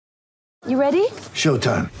You ready?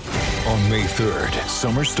 Showtime. On May 3rd,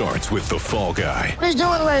 summer starts with The Fall Guy. Let's do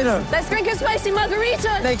it later. Let's drink a spicy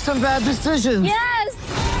margarita. Make some bad decisions. Yes!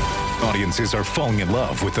 Audiences are falling in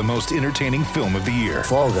love with the most entertaining film of the year.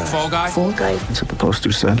 Fall Guy. Fall Guy? Fall Guy. That's what the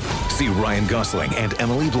poster said. See Ryan Gosling and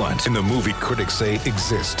Emily Blunt in the movie critics say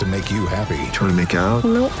exists to make you happy. Trying to make it out?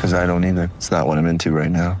 Nope. Because I don't either. It's not what I'm into right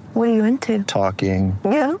now. What are you into? Talking.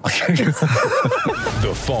 Yeah.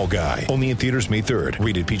 The Fall Guy. Only in theaters May 3rd.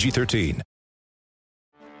 Rated PG-13.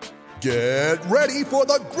 Get ready for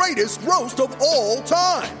the greatest roast of all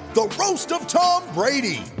time. The Roast of Tom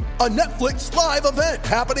Brady. A Netflix live event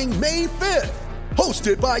happening May 5th.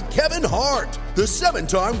 Hosted by Kevin Hart. The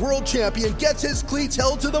 7-time world champion gets his cleats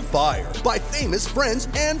held to the fire by famous friends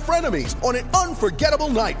and frenemies on an unforgettable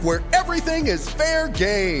night where everything is fair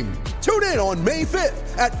game. Tune in on May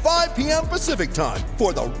 5th at 5 p.m. Pacific time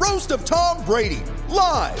for the Roast of Tom Brady.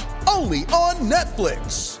 Live only on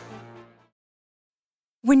Netflix.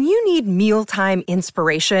 When you need mealtime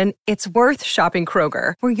inspiration, it's worth shopping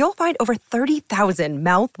Kroger, where you'll find over 30,000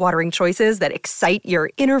 mouth-watering choices that excite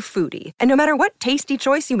your inner foodie. And no matter what tasty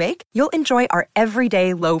choice you make, you'll enjoy our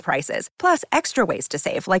everyday low prices, plus extra ways to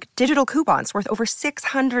save, like digital coupons worth over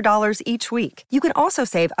 $600 each week. You can also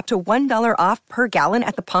save up to $1 off per gallon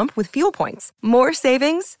at the pump with fuel points. More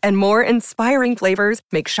savings and more inspiring flavors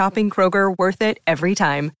make shopping Kroger worth it every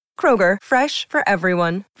time. Kroger, fresh for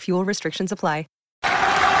everyone. Fuel restrictions apply.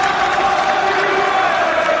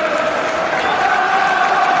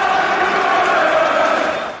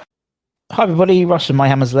 Hi everybody, Russ from My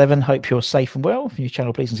Hammers 11. Hope you're safe and well. If you're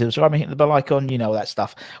channel, please consider subscribing, hit the bell icon, you know all that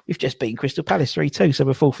stuff. We've just beaten Crystal Palace 3-2, so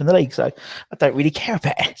we're fourth in the league. So I don't really care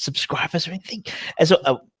about subscribers or anything. As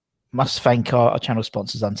must thank our channel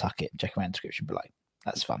sponsors, Untuck It. Check them out in the description below.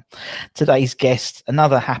 That's fun. Today's guest,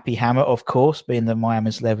 another happy hammer, of course, being the My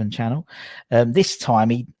Hammers 11 channel. This time,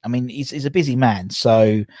 he's a busy man.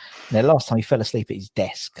 So last time he fell asleep at his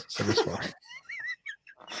desk. So this one.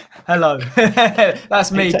 Hello, that's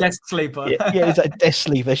me, desk sleeper. yeah, it's a desk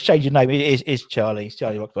sleeper. Let's change your name. It's Charlie. It's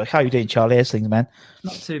Charlie Rockboy. How are you doing, Charlie? How's things, man?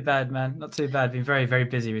 Not too bad, man. Not too bad. Been very, very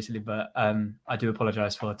busy recently, but I do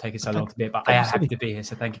apologise for taking so long to be here. But I am happy to be here,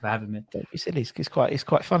 so thank you for having me. Don't be silly. It's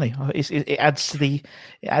quite funny. It adds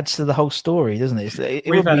to the whole story, doesn't it?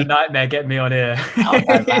 We've had a nightmare getting me on here.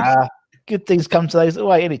 Good things come to those that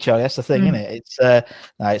wait, isn't it, Charlie? That's the thing, isn't it?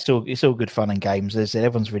 It's all good fun and games.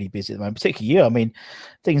 Everyone's really busy at the moment, particularly you. I mean,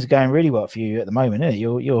 things are going really well for you at the moment, isn't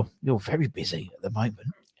it? You're very busy at the moment.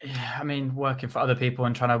 Yeah, I mean, working for other people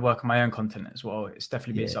and trying to work on my own content as well. It's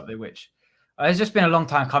definitely been something which it's just been a long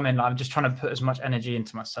time coming. Like, I'm just trying to put as much energy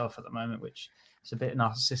into myself at the moment, which is a bit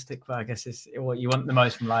narcissistic, but I guess it's what you want the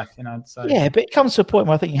most from life, So yeah, but it comes to a point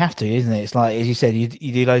where I think you have to, isn't it? It's like, as you said, you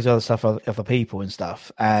do loads of other stuff for other people and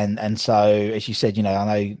stuff, and so as you said, I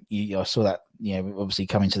know I saw that, obviously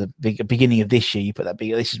coming to the beginning of this year, you put that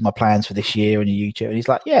this is my plans for this year on your YouTube, and he's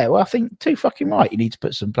like, yeah, well, I think too fucking right, you need to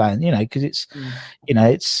put some plans, because it's,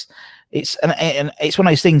 it's and it's one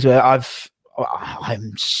of those things where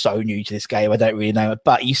I'm so new to this game, I don't really know,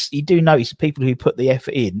 but you do notice the people who put the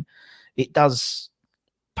effort in. It does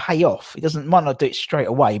pay off. It might not do it straight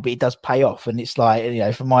away, but it does pay off. And it's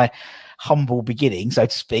like, from my humble beginning, so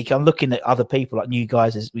to speak, I'm looking at other people, like new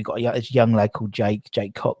guys. We've got a young lad called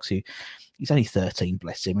Jake Cox, he's only 13,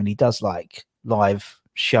 bless him, and he does like live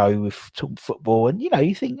show with talk football, and you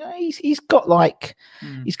think he's got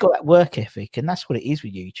he's got that work ethic, and that's what it is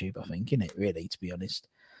with YouTube, I think, isn't it? Really, to be honest.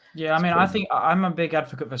 Yeah, I mean, I think I'm a big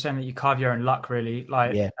advocate for saying that you carve your own luck, really.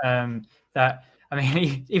 That. I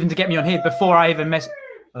mean, even to get me on here before I even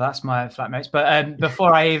that's my flatmates. But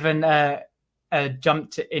before I even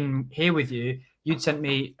jumped in here with you, you'd sent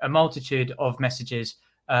me a multitude of messages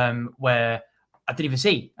where I didn't even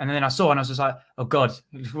see. And then I saw and I was just like, oh God,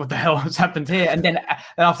 what the hell has happened here? And then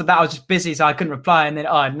after that, I was just busy, so I couldn't reply. And then,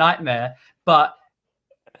 nightmare. But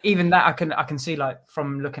even that, I can see, like,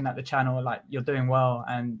 from looking at the channel, like, you're doing well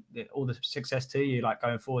and all the success to you, like,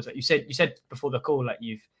 going forward. Like you said before the call, like,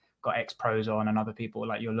 you've got ex-pros on and other people,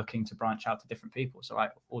 like, you're looking to branch out to different people, so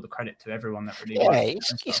like all the credit to everyone that really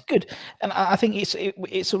it's good. And I think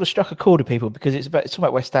it sort of struck a chord with people because it's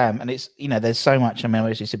about West Ham, and it's there's so much. I mean,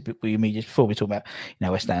 as you said just before, we talk about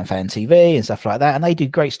West Ham fan TV and stuff like that, and they do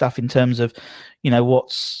great stuff in terms of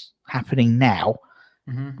what's happening now.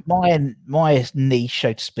 My niche,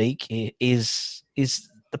 so to speak, is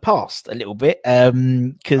the past a little bit,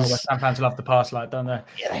 because West Ham fans love the past, like, don't they?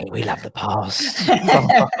 Yeah, we love the past.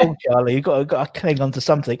 Oh, Charlie, you've got to cling on to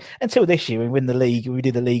something until this year. We win the league. We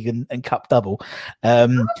did the league and cup double.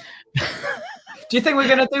 Do you think we're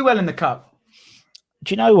going to do well in the cup?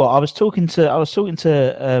 Do you know what? I was talking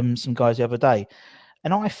to some guys the other day,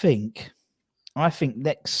 And I think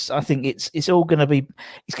next, I think it's all going to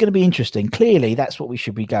be interesting. Clearly, that's what we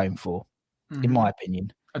should be going for, in my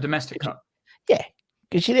opinion. A domestic cup. Yeah,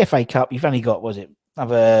 because the FA Cup, you've only got,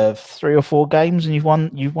 another 3 or 4 games, and you've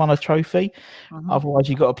won a trophy. Otherwise,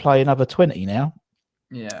 you've got to play another 20 now.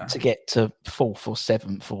 Yeah. To get to 4th or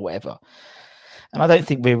 7th or whatever. And I don't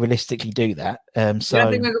think we realistically do that. So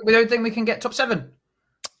we don't think we can get top 7.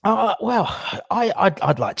 Well,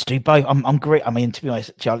 I'd like to do both. I'm great. I mean, to be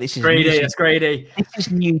honest, Charlie, this is greedy. It's greedy. This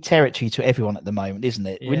is new territory to everyone at the moment, isn't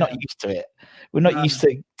it? Yeah. We're not used to it. We're not used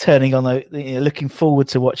to turning on looking forward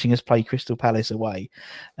to watching us play Crystal Palace away.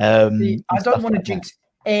 I don't want to jinx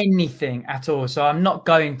anything at all, so I'm not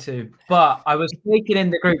going to. But I was speaking in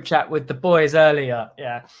the group chat with the boys earlier.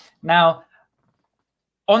 Yeah. Now,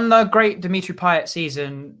 on the great Dimitri Payet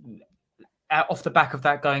season, off the back of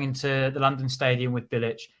that, going into the London Stadium with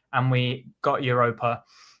Bilic, and we got Europa.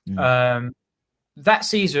 That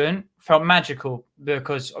season felt magical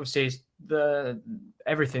because obviously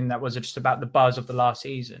everything that was just about the buzz of the last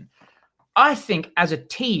season. I think as a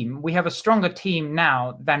team, we have a stronger team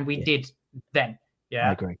now than we did then. Yeah,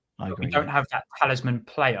 I agree. We don't have that talisman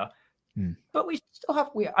player, but we still have.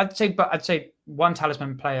 I'd say one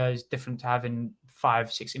talisman player is different to having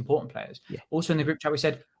 5, 6 important players. Yeah. Also in the group chat, we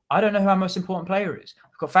said, I don't know who our most important player is.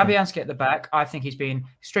 We've got Fabianski at the back. I think he's been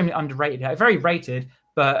extremely underrated, very rated,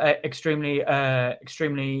 but extremely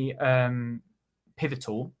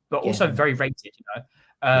pivotal, but also very rated.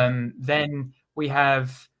 Then we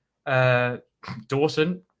have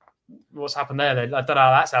Dawson. What's happened there? I don't know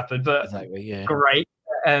how that's happened, but great.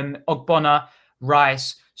 Ogbonna,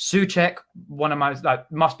 Rice, Souček, one of my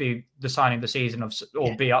must be the signing of the season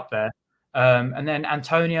be up there. And then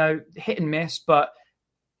Antonio, hit and miss, but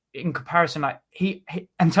in comparison,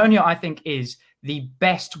 Antonio, I think, is the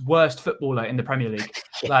worst footballer in the Premier League.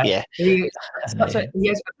 He has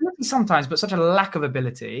ability sometimes, but such a lack of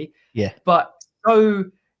ability. Yeah. But so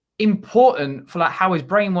important for how his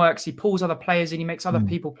brain works. He pulls other players and he makes other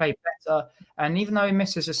people play better. And even though he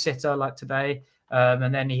misses a sitter like today,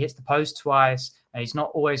 and then he hits the post twice, and he's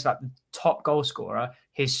not always the top goal scorer,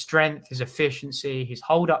 his strength, his efficiency, his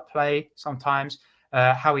hold-up play sometimes,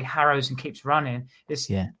 how he harrows and keeps running, that's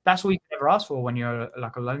all you can ever ask for when you're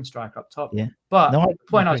a lone striker up top. Yeah. But the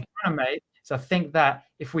point I was trying to make is I think that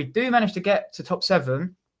if we do manage to get to top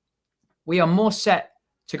 7, we are more set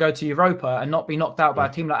to go to Europa and not be knocked out by a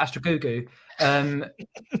team like Astragugu,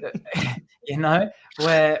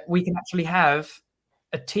 where we can actually have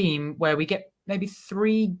a team where we get maybe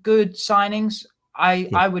 3 good signings.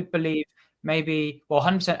 I would believe maybe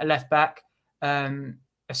 100% a left back, a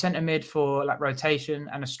centre mid for rotation,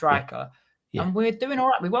 and a striker. Yeah. And we're doing all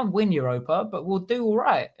right. We won't win Europa, but we'll do all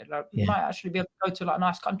right. We might actually be able to go to a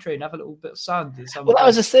nice country and have a little bit of sun. Well, that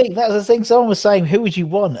was the thing. Someone was saying, who would you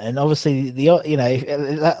want? And obviously, I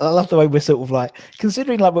love the way we're sort of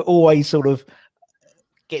considering we're always sort of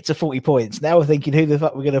get to 40 points. Now we're thinking, who the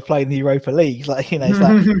fuck we're going to play in the Europa League?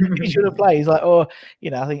 Who should have played? I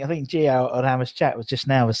think Gio on Hammer's chat was just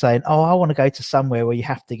now saying, I want to go to somewhere where you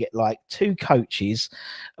have to get 2 coaches,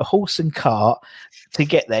 a horse and cart to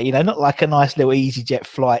get there. Not like a nice little EasyJet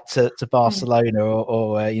flight to Barcelona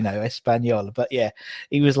or Espanyol. But yeah,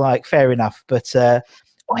 he was fair enough. But I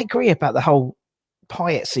agree about the whole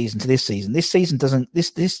Payet season to this season. This season doesn't.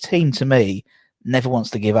 This team to me never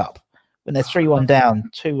wants to give up. When they're 3-1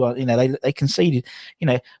 down, 2-1, they conceded.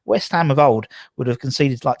 West Ham of old would have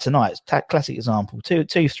conceded tonight. Classic example.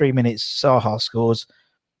 2-3 minutes, Zaha scores.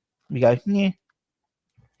 We go,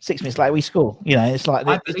 6 minutes later, we score. It's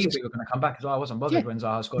I believe we were going to come back as well. I wasn't bothered when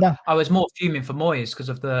Zaha scored. No. I was more fuming for Moyes because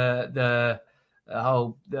of the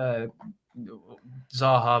whole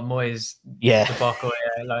Zaha Moyes debacle.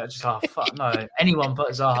 Fuck no, anyone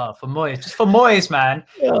but Zaha for Moyes, just for Moyes, man.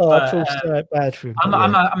 I feel so bad for him.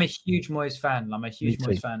 I'm a huge Moyes fan. I'm a huge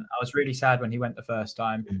Moyes fan. I was really sad when he went the first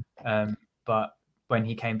time, but when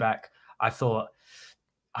he came back, I thought,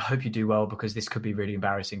 I hope you do well because this could be really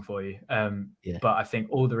embarrassing for you. But I think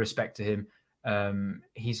all the respect to him,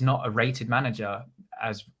 he's not a rated manager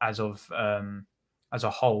as a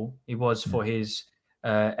whole. He was for his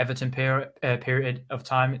Everton period of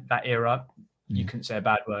time, that era. You couldn't say a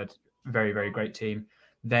bad word. Very, very great team.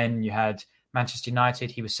 Then you had Manchester United.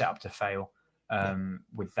 He was set up to fail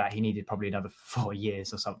with that. He needed probably another 4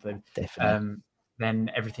 years or something. Definitely. Then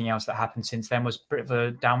everything else that happened since then was a bit of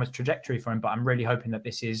a downward trajectory for him. But I'm really hoping that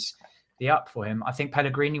this is the up for him. I think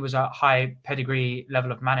Pellegrini was a high pedigree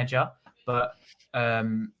level of manager, but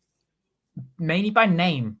mainly by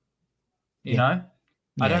name, you know?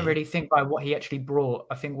 I don't really think by what he actually brought.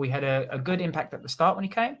 I think we had a good impact at the start when he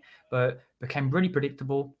came, but became really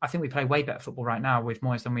predictable. I think we play way better football right now with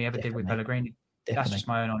Moyes than we ever did with Pellegrini. That's just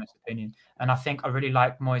my own honest opinion. And I think I really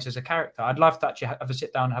like Moyes as a character. I'd love to actually have a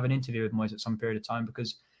sit down and have an interview with Moyes at some period of time,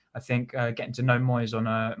 because I think getting to know Moyes on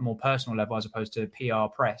a more personal level as opposed to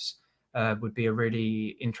PR press would be a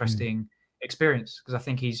really interesting experience, because I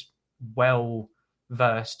think he's well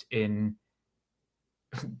versed in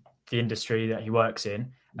the industry that he works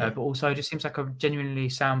in, but also just seems like a genuinely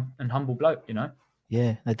sound and humble bloke, you know?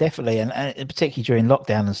 Yeah, no, definitely. And particularly during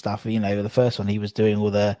lockdown and stuff, you know, the first one he was doing all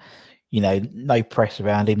the, you know, no press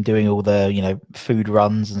around him, doing all the, you know, food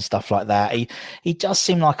runs and stuff like that. He does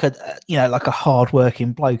seem like a, you know, like a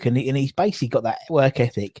hard-working bloke, and he's basically got that work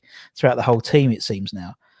ethic throughout the whole team, it seems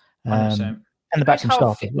now. And the backroom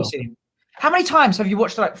staff as well. How many times have you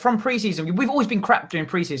watched, like, from preseason? We've always been crap during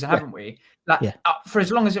preseason, haven't we? Like, for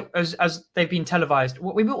as long as they've been televised,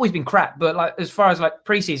 we've always been crap. But like, as far as like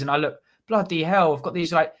preseason, I look, bloody hell, I've got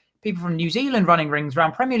these like people from New Zealand running rings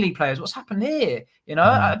around Premier League players. What's happened here? You know,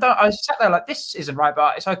 I sat there like, this isn't right,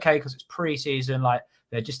 but it's okay because it's preseason. Like,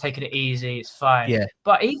 they're just taking it easy. It's fine. Yeah.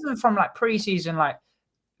 But even from like preseason, like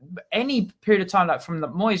any period of time, like from the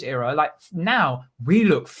Moyes era, like now we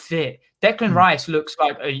look fit. Declan Rice looks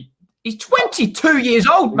like he's 22 years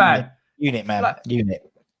old, man. Unit, man. Like, Unit.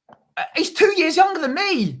 He's 2 years younger than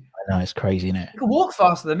me. I know, it's crazy, isn't it? He can walk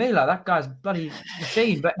faster than me. Like, that guy's a bloody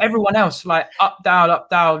machine. But everyone else, like, up,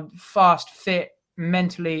 down, fast, fit,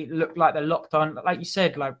 mentally look like they're locked on. Like you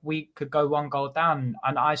said, like, we could go one goal down,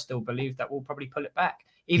 and I still believe that we'll probably pull it back.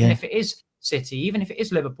 Even if it is City, even if it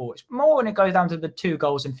is Liverpool. It's more when it goes down to the 2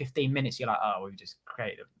 goals in 15 minutes, you're like, oh, we've just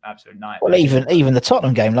created an absolute nightmare. Well, even the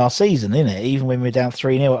Tottenham game last season, isn't it? Even when we were down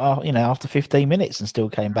 3-0, you know, after 15 minutes and still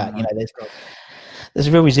came back. You know, there's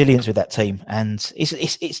a real resilience with that team, and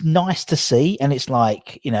it's nice to see. And it's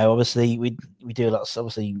like, you know, obviously we do a lot of,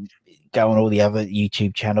 obviously go on all the other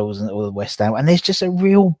YouTube channels and all the West Ham, and there's just a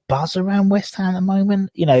real buzz around West Ham at the moment.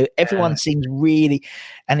 You know, everyone seems really,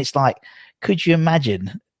 and it's like, could you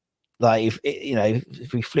imagine, like, if you know,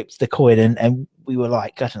 if we flipped the coin and we were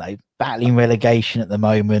like, I don't know, battling relegation at the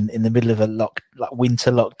moment in the middle of a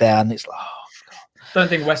winter lockdown? It's like, oh God. I don't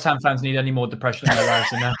think West Ham fans need any more depression in their lives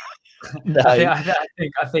than that. No.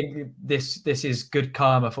 I think this is good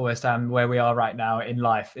karma for West Ham where we are right now in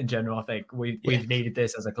life in general. I think we've needed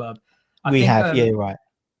this as a club. Right.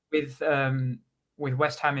 With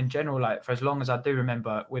West Ham in general, like, for as long as I do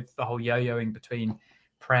remember, with the whole yo-yoing between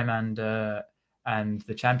Prem and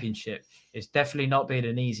the Championship, it's definitely not been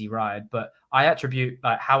an easy ride. But I attribute,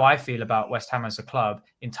 like, how I feel about West Ham as a club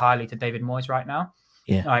entirely to David Moyes right now.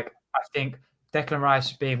 Yeah, like, I think Declan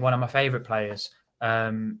Rice being one of my favourite players.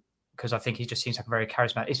 Because I think he just seems like a very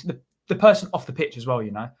charismatic. It's the person off the pitch as well,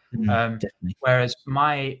 you know. Definitely. Whereas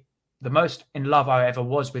the most in love I ever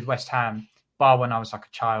was with West Ham, bar when I was like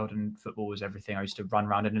a child and football was everything. I used to run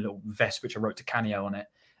around in a little vest which I wrote to Canio on it.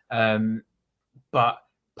 But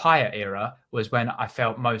Payet era was when I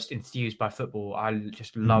felt most enthused by football. I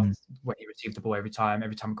just loved when he received the ball every time.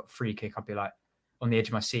 Every time I got a free kick, I'd be like on the edge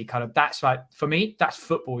of my seat. Kind of, that's like, for me, that's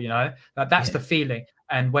football, you know. Like, that's the feeling.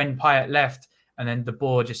 And when Payet left, and then the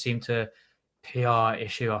board just seemed to PR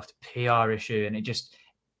issue after PR issue, and it just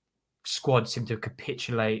squad seemed to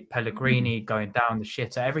capitulate. Pellegrini going down the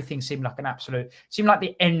shitter. Everything seemed like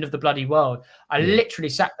the end of the bloody world. I literally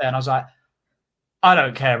sat there and I was like, I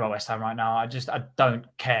don't care about West Ham right now. I don't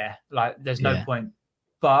care. Like, there's no point.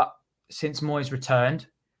 But since Moyes returned,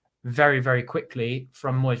 very, very quickly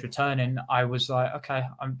from Moyes returning, I was like, okay,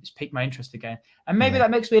 it's piqued my interest again. And maybe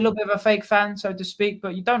that makes me a little bit of a fake fan, so to speak,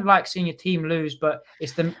 but you don't like seeing your team lose, but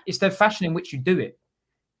it's the fashion in which you do it,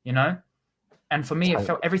 you know? And for me, it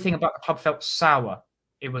felt, everything about the club felt sour.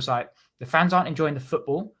 It was like, the fans aren't enjoying the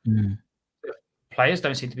football. The players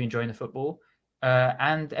don't seem to be enjoying the football.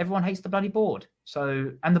 And everyone hates the bloody board.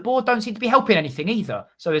 So, and the board don't seem to be helping anything either.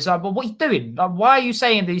 So it's like, well, what are you doing? Like, why are you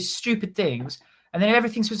saying these stupid things? And then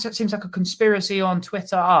everything seems like a conspiracy on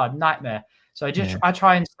Twitter. Nightmare. So I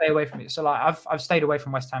try and stay away from it. So like I've stayed away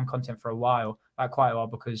from West Ham content for a while, like quite a while,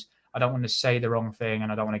 because I don't want to say the wrong thing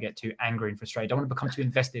and I don't want to get too angry and frustrated. I don't want to become too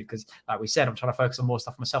invested because, like we said, I'm trying to focus on more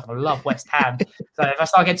stuff myself, and I love West Ham. So if I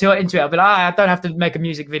start getting too into it, I'll be like, I don't have to make a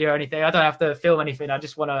music video or anything. I don't have to film anything. I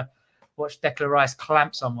just want to watch Declan Rice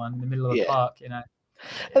clamp someone in the middle of the park, you know.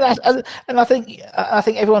 And I think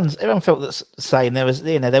everyone felt that same. There was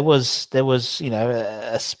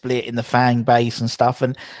a split in the fan base and stuff,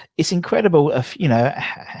 and it's incredible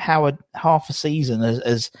how half a season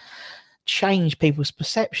has changed people's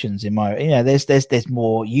perceptions. There's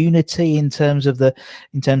more unity in terms of the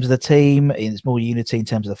team. There's more unity in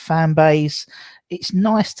terms of the fan base. It's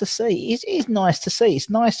nice to see. It is nice to see. It's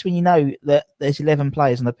nice when you know that there's 11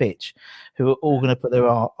 players on the pitch who are all going to put their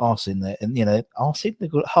arse in there, and arse in, they've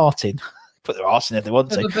got heart in. Put their arse in if they want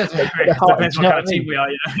to. Depends what kind of team we are.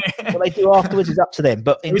 What they do afterwards is up to them.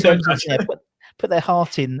 But in terms of put their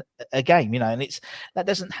heart in a game, and that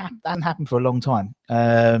doesn't happen for a long time.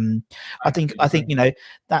 I think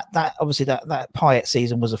that obviously that Payet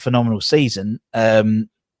season was a phenomenal season. I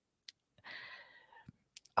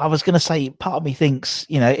was going to say, part of me thinks,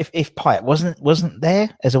 if Payet wasn't there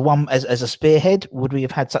as a spearhead, would we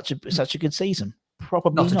have had such a good season?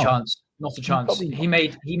 Probably not. Not a chance. He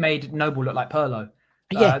made Noble look like Pirlo.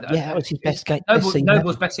 That was his best game.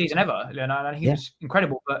 Noble's best season ever. And he was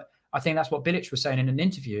incredible. But I think that's what Bilic was saying in an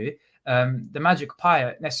interview. The magic of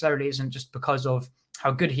Payet necessarily isn't just because of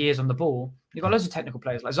how good he is on the ball. You've got loads of technical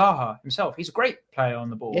players like Zaha himself. He's a great player on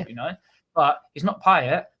the ball, but he's not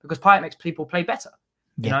Payet because Payet makes people play better.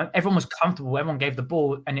 Everyone was comfortable. Everyone gave the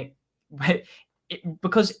ball, and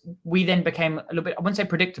because we then became a little bit, I wouldn't say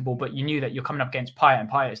predictable, but you knew that you're coming up against Payet, and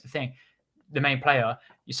Payet is the main player.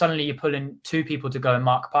 You pull in two people to go and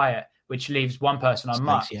mark Payet, which leaves one person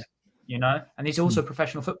unmarked. And these are also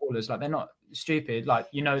professional footballers. Like, they're not stupid.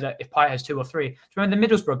 Like, that if Payet has two or three, remember the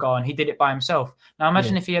Middlesbrough goal and he did it by himself. Now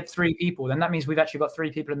imagine if he had three people, then that means we've actually got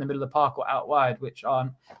three people in the middle of the park or out wide, which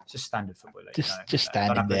are just standard football. Just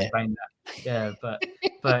standing there. Yeah,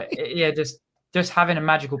 just having a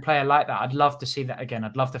magical player like that, I'd love to see that again.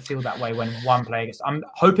 I'd love to feel that way when one player gets. I'm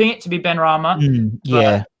hoping it to be Benrahma.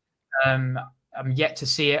 Yeah. I'm yet to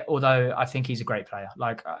see it, although I think he's a great player.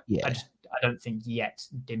 Like, I don't think yet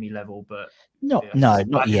Dimmy level, but not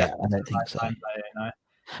yet. I don't think so.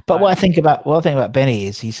 But what I think about Benny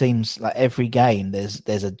is he seems like every game there's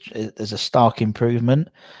a stark improvement.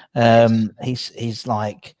 He's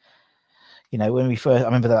like, when we first, I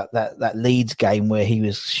remember that Leeds game where he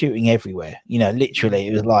was shooting everywhere. Literally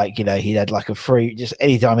it was like, he had like a free, just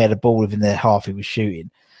anytime he had a ball within their half, he was shooting.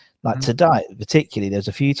 Like today, particularly, there's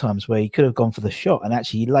a few times where he could have gone for the shot and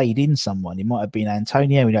actually laid in someone. It might have been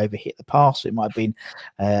Antonio, he overhit the pass. It might have been,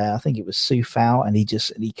 I think it was Soufal, and he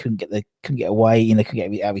couldn't get away. Couldn't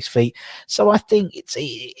get out of his feet. So I think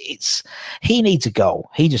he needs a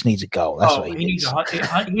goal. He just needs a goal. That's what he needs. He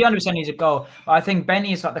 100% needs a goal. But I think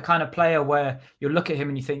Benny is like the kind of player where you look at him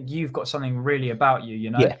and you think you've got something really about you.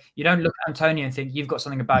 You don't look at Antonio and think you've got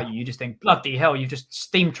something about you. You just think, bloody hell, you've just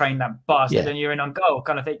steam trained that bastard and you're in on goal,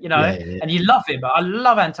 kind of thing. And you love him. But I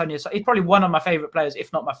love Antonio. So he's probably one of my favorite players,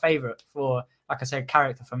 if not my favorite. For, like I said,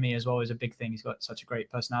 character for me as well is a big thing. He's got such a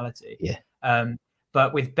great personality.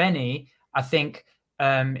 But with Benny, I think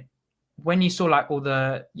when you saw like all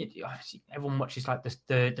the everyone watches like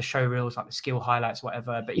the show reels, like the skill highlights,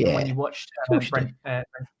 whatever. But even when you watched Brent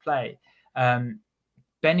play,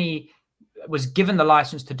 Benny was given the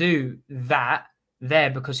license to do that there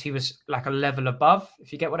because he was like a level above,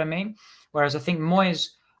 if you get what I mean. Whereas I think Moyes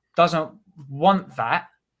doesn't want that.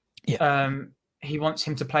 He wants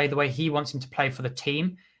him to play the way he wants him to play for the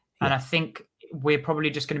team. And I think we're probably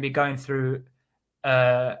just going to be going through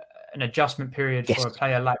an adjustment period for a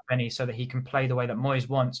player like Benny so that he can play the way that Moyes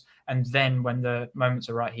wants. And then when the moments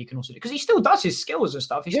are right, he can also do, because he still does his skills and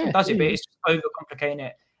stuff. He still does it, but it's just overcomplicating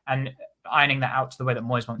it and ironing that out to the way that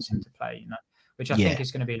Moyes wants him to play, which I think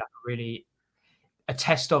is going to be like really a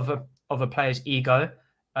test of a player's ego.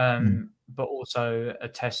 But also a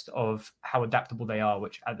test of how adaptable they are,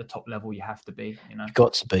 which at the top level you have to be. You've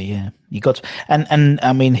got to be, you got to. And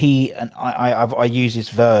I mean, I use this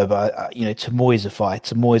verb, to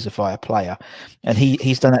Moyesify a player, and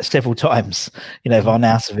he's done that several times.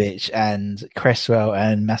 Varnautovic and Cresswell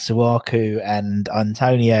and Masuaku and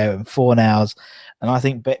Antonio and Fornals, and I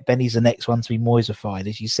think Benny's the next one to be Moyesified,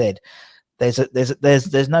 as you said.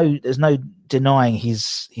 There's no denying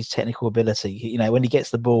his technical ability. When he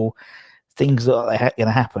gets the ball, things that are going to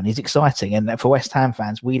happen. He's exciting, and for West Ham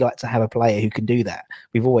fans, we like to have a player who can do that.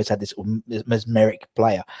 We've always had this mesmeric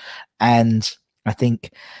player, and I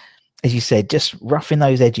think, as you said, just roughing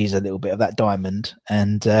those edges a little bit of that diamond,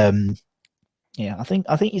 and I think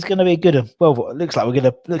he's going to be good. Well, it looks like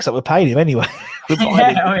we're paying him anyway. He's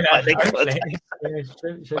got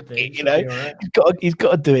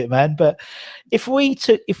to do it, man. But if we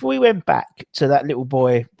went back to that little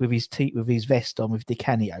boy with his vest on with Di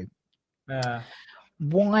Canio,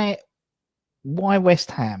 why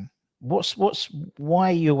West Ham? Why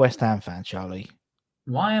are you a West Ham fan, Charlie?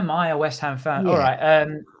 Why am I a West Ham fan? All right,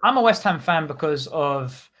 I'm a West Ham fan because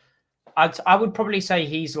of I would probably say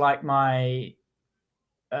he's like my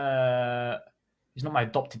he's not my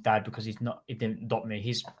adopted dad because he didn't adopt me.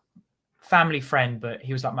 He's family friend, but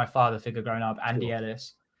he was like my father figure growing up, Andy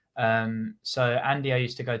Ellis. So Andy, I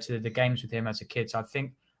used to go to the games with him as a kid. So I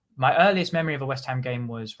think my earliest memory of a West Ham game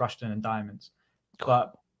was Rushden and Diamonds.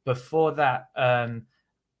 But before that,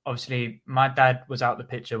 obviously my dad was out the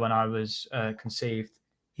picture when I was conceived.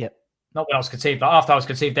 Yep. Not when I was conceived, but after I was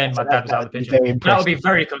conceived, then my dad was out of the picture. That would be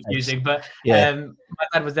very confusing. But my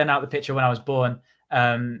dad was then out of the picture when I was born.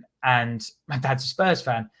 And my dad's a Spurs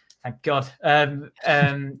fan, thank God.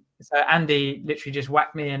 So Andy literally just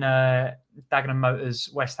whacked me in a Dagenham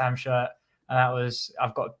Motors West Ham shirt, and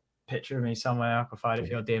I've got a picture of me somewhere. I can find it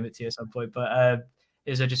if you'll DM it to you at some point. But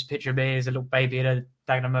it was just a picture of me as a little baby in a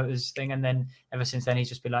Dagenham Motors thing, and then ever since then he's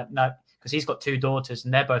just been like, no, because he's got 2 daughters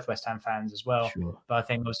and they're both West Ham fans as well. Sure. But I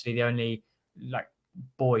think obviously the only like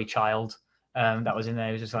boy child that was in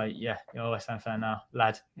there was just like, yeah, you're a West Ham fan now,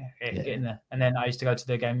 lad. Get in there. And then I used to go to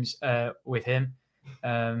the games with him.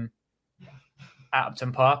 At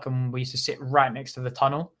Upton Park, and we used to sit right next to the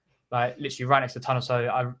tunnel, like literally right next to the tunnel.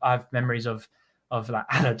 So I have memories of like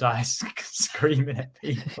Allardyce screaming at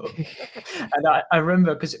people. And I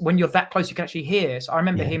remember, because when you're that close, you can actually hear. So I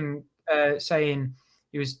remember him saying,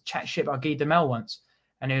 he was chatting shit about Guy Demel once,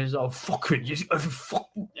 and he was like, fucking,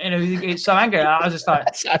 it's so angry. I was just like,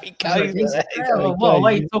 that's how he goes. What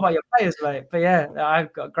are you talking about your players, mate? But yeah,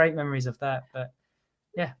 I've got great memories of that. But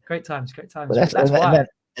yeah, great times. Well, that's why.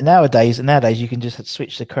 And nowadays you can just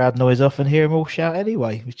switch the crowd noise off and hear them all shout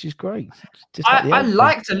anyway, which is great. I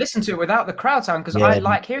like to listen to it without the crowd sound, because I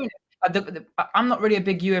like hearing it. I'm not really a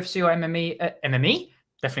big UFC or MMA,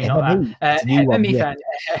 definitely not that.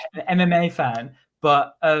 MMA fan,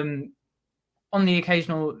 but on the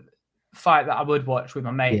occasional fight that I would watch with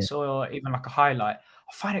my mates or even like a highlight,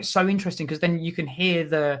 I find it so interesting because then you can hear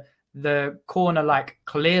the corner like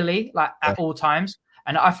clearly, like at all times,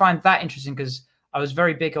 and I find that interesting because I was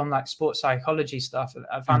very big on like sports psychology stuff.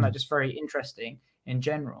 I found that just very interesting in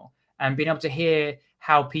general, and being able to hear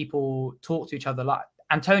how people talk to each other. Like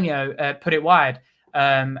Antonio put it wide,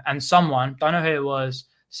 and someone, don't know who it was,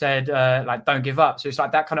 said like, don't give up. So it's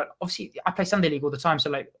like that kind of, obviously I play Sunday League all the time. So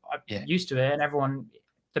like I'm used to it, and everyone,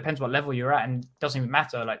 depends what level you're at, and it doesn't even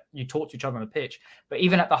matter. Like you talk to each other on the pitch, but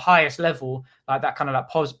even at the highest level, like that kind of like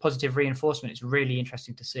positive reinforcement, it's really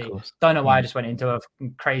interesting to see. Don't know why I just went into a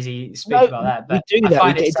crazy speech about that, but we do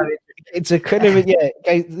that. It's a kind of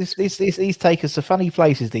these take us to funny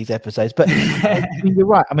places, these episodes. But you're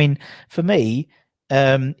right. I mean, for me,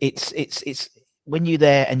 it's when you're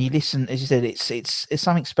there and you listen, as you said, it's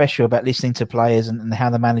something special about listening to players and how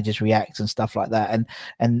the managers react and stuff like that.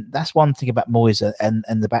 And that's one thing about Moyes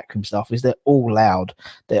and the backroom staff, is they're all loud.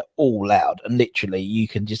 They're all loud, and literally you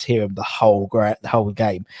can just hear them the whole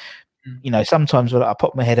game. You know, sometimes when I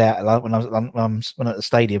pop my head out, like when I'm at the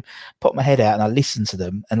stadium, pop my head out and I listen to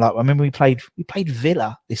them. And like I remember we played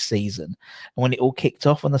Villa this season, and when it all kicked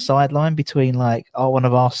off on the sideline between like one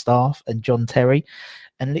of our staff and John Terry.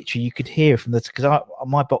 And literally, you could hear from because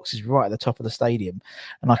my box is right at the top of the stadium,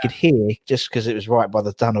 and I could hear, just because it was right by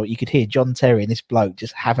the tunnel, you could hear John Terry and this bloke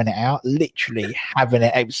just having it out, literally having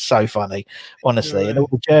it. It was so funny, honestly. And all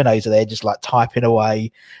the journos are there just like typing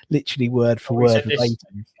away, literally word for word.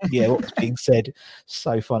 What's being said.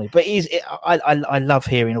 So funny. But I love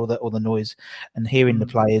hearing all the noise and hearing the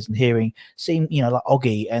players and seeing, like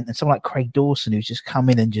Oggy and someone like Craig Dawson, who's just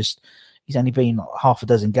come in and just. He's only been like half a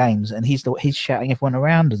dozen games, and he's shouting everyone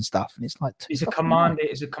around and stuff. And it's like he's a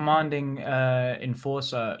commanding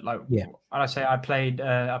enforcer. Like I say, I played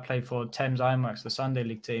for Thames Ironworks, the Sunday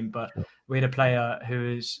League team, but we had a player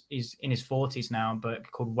he's in his 40s now, but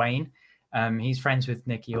called Wayne. He's friends with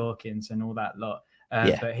Nicky Hawkins and all that lot.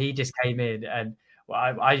 But he just came in, and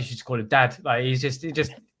I used to call him Dad. Like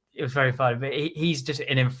it was very funny. But he's just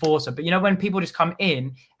an enforcer. But when people just come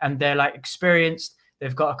in and they're like experienced.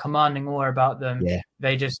 They've got a commanding aura about them. Yeah.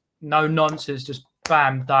 They just, no nonsense, just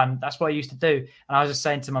bam, done. That's what I used to do. And I was just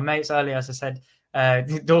saying to my mates earlier, as I said,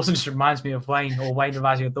 Dawson just reminds me of Wayne, or Wayne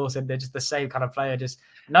reminds me of Dawson. They're just the same kind of player, just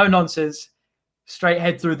no nonsense, straight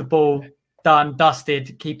head through the ball, done,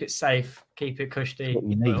 dusted, keep it safe, keep it cushy.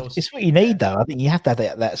 It's what you need, though. I think you have to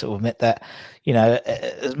have that sort of admit that,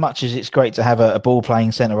 as much as it's great to have a ball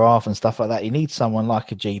playing centre half and stuff like that, you need someone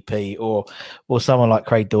like a GP or someone like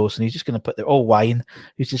Craig Dawson who's just going to put Wayne,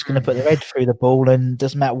 who's just going to put their head through the ball, and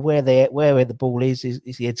doesn't matter where the ball is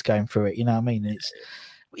his head's going through it. You know what I mean?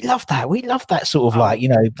 We love that. We love that sort of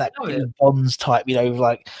that Bonds type,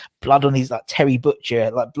 like blood on his, like Terry Butcher,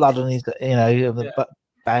 like blood on his,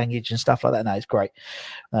 bangage and stuff like that. No, it's great.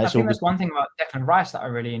 I think that's one thing about Declan Rice that I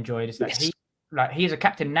really enjoyed, is that he's a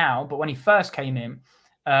captain now, but when he first came in,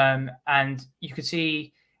 and you could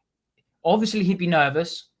see obviously he'd be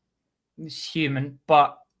nervous. He's human,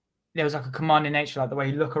 but there was like a commanding nature, like the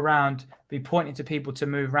way he look around, be pointing to people to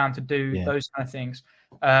move around to do those kind of things.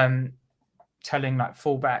 Telling like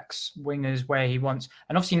fullbacks, wingers where he wants.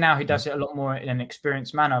 And obviously now he does it a lot more in an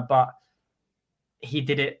experienced manner, but he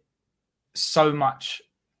did it so much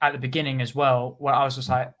at the beginning as well, where I was just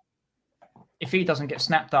like, if he doesn't get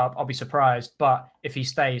snapped up, I'll be surprised. But if he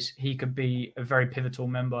stays, he could be a very pivotal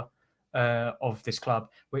member of this club,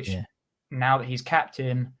 which now that he's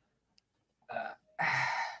captain,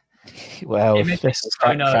 well,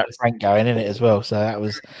 it's Frank going in it as well.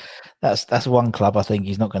 So that's one club I think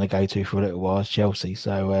he's not going to go to for a little while, is Chelsea.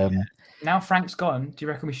 So now Frank's gone, do you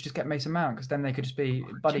reckon we should just get Mason Mount? Because then they could just be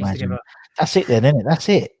buddies together. That's it then, isn't it? That's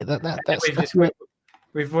it. That's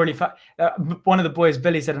we've already one of the boys,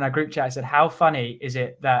 Billy, said in our group chat, said, how funny is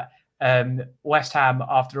it that West Ham,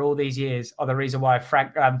 after all these years, are the reason why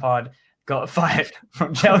Frank Lampard got fired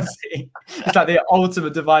from Chelsea? It's like the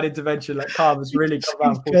ultimate divine intervention. Like Karma's really come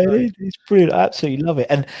around. It's brilliant. I absolutely love it.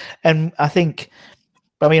 And I think,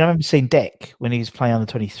 I remember seeing Deck when he was playing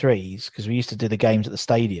under 23s, because we used to do the games at the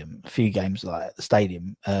stadium, a few games like at the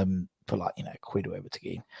stadium for like, a quid or whatever to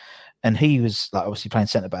get in. And he was like obviously playing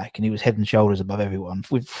centre back, and he was head and shoulders above everyone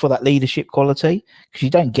for that leadership quality, because you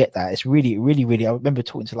don't get that. It's really, really, really. I remember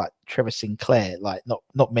talking to like Trevor Sinclair, like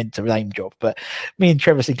not meant to name drop, but me and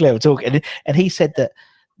Trevor Sinclair were talking, and he said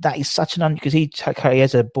that is such an because he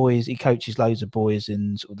has he coaches loads of boys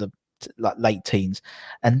in sort of the like late teens,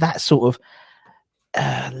 and that sort of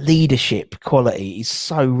leadership quality is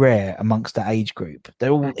so rare amongst that age group.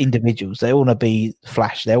 They're all individuals. They all want to be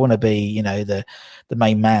flash. They want to be, the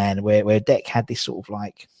main man. Where Deck had this sort of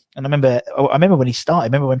like, and I remember when he started. I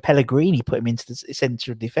remember when Pellegrini put him into the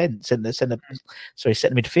centre of defence and centre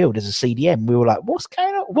midfield as a CDM. We were like, what's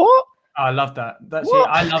going on? What? Oh, I love that.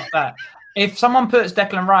 I love that. If someone puts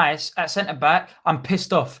Declan Rice at centre back, I'm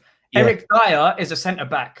pissed off. Yeah. Eric Dyer is a centre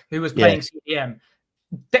back who was playing CDM.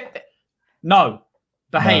 No.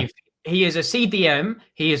 Behave. No. He is a CDM.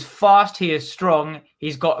 He is fast. He is strong.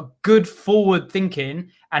 He's got good forward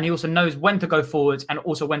thinking, and he also knows when to go forwards and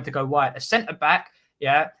also when to go wide. A centre back,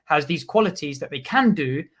 has these qualities that they can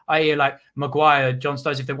do. I.e., like Maguire, John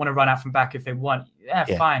Stones, if they want to run out from back, if they want,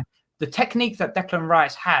 fine. The technique that Declan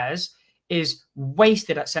Rice has is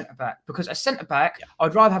wasted at centre back, because at centre back,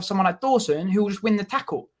 I'd rather have someone like Dawson who will just win the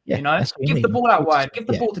tackle. Give the ball out wide, give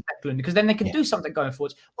the ball to Declan, because then they can do something going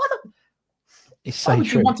forwards. Why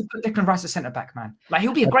would you want to put Declan Rice as centre back, man? Like,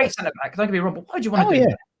 he'll be a great centre back. Don't get me wrong, but why would you want to do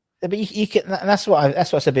that? But you can. And that's what I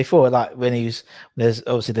said before. Like when there's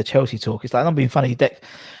obviously the Chelsea talk. It's like, I'm being funny. Deck,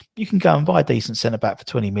 you can go and buy a decent centre back for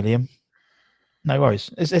 20 million. No worries.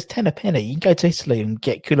 There's 10 a penny. You can go to Italy and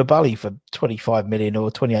get Koulibaly for 25 million or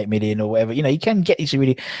 28 million or whatever. You can get these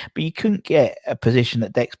really, but you couldn't get a position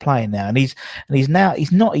that Deck's playing now. And he's not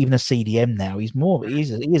even a CDM now. He is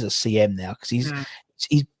a CM now, because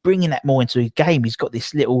he's bringing that more into his game. He's got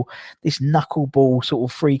this knuckleball sort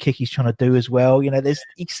of free kick he's trying to do as well.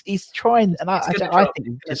 He's trying, and I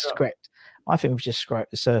think we've just scraped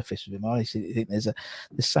the surface with him. I honestly think there's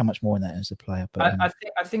so much more in that as a player. But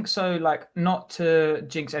I think so. Like, not to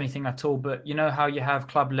jinx anything at all, but you know how you have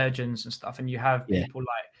club legends and stuff, and you have people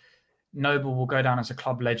like Noble will go down as a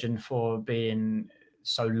club legend for being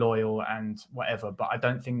so loyal and whatever, but I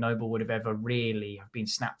don't think Noble would have ever really been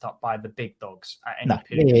snapped up by the big dogs at any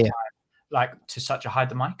period of time, like to such a high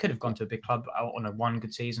demand. Could have gone to a big club on a one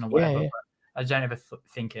good season or whatever, but I don't ever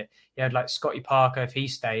think it. Like Scotty Parker, if he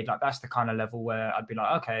stayed, like that's the kind of level where I'd be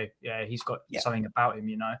like, okay, he's got something about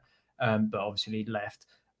him, but obviously he left.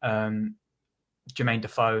 Jermaine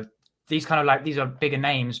Defoe, these are bigger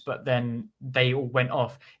names, but then they all went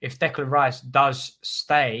off. If Declan Rice does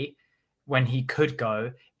stay when he could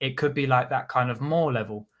go, it could be like that kind of more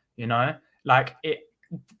level, like it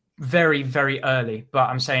very, very early. But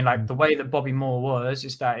I'm saying, like, the way that Bobby Moore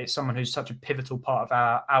is that it's someone who's such a pivotal part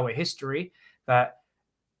of our history, that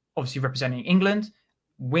obviously representing England,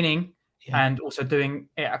 winning, and also doing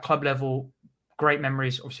it at club level, great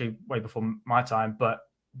memories, obviously way before my time, but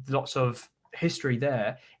lots of history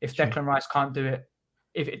there. If Declan Rice can't do it,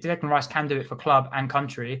 if Declan Rice can do it for club and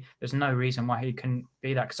country, there's no reason why he can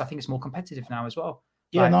be that, because I think it's more competitive now as well.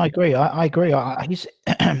 Yeah, no, I agree. I agree.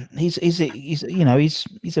 He's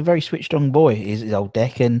a very switched on boy. His old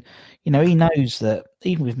Deck, and he knows that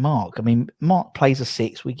even with Mark. I mean, Mark plays a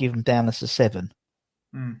 6. We give him down as a 7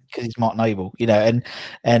 because he's Mark Noble.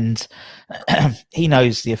 And he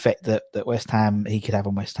knows the effect that West Ham he could have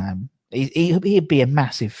on West Ham. He'd be a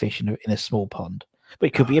massive fish in a small pond. But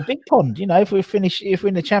it could be a big pond, if we're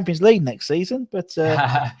in the Champions League next season. But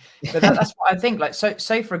that's what I think. Like, so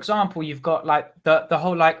say for example, you've got like the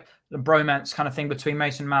whole like bromance kind of thing between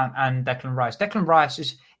Mason Mount and Declan Rice. Declan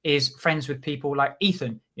Rice is friends with people like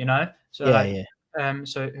Ethan, you know, so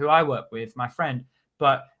who I work with, my friend,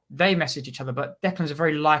 but they message each other. But Declan's a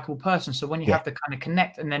very likable person, so when you have to kind of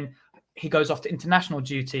connect, and then he goes off to international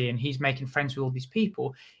duty and he's making friends with all these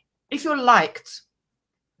people. If you're liked,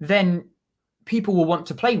 then people will want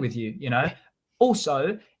to play with you, you know.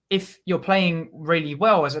 Also, if you're playing really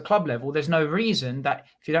well as a club level, there's no reason that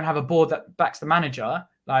if you don't have a board that backs the manager,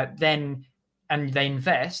 like then, and they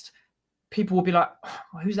invest, people will be like,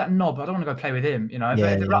 oh, who's that knob? I don't want to go play with him, you know.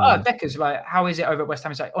 But they're like, oh, Decker's like, how is it over at West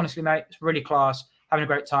Ham? He's like, honestly, mate, it's really class, having a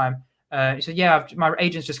great time. He said, yeah, my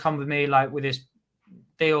agent's just come with me, like with this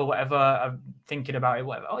deal, whatever. I'm thinking about it,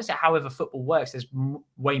 whatever. Obviously, however football works, there's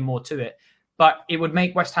way more to it. But it would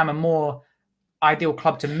make West Ham a more ideal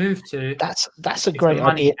club to move to. That's a great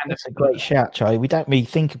idea. That's a great shout, Charlie. We don't really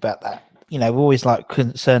think about that. You know, we're always like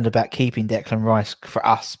concerned about keeping Declan Rice for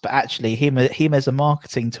us, but actually him as a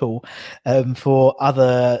marketing tool for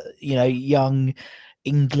other, you know, young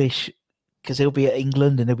English, because he'll be at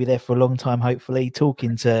England and he'll be there for a long time, hopefully,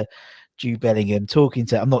 talking to Jude Bellingham,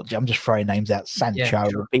 I'm just throwing names out,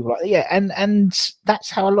 Sancho, people like that. And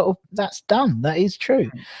that's how a lot of that's done. That is true.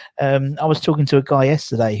 I was talking to a guy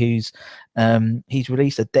yesterday who's he's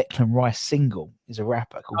released a Declan Rice single. He's a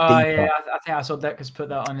rapper called Deepart. I think I saw Declan's put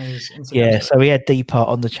that on his Instagram. Yeah, so we had Deepart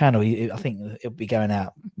on the channel. I think it'll be going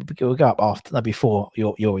out. We'll go up before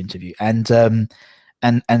your interview.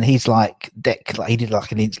 And he's like Deck, like he did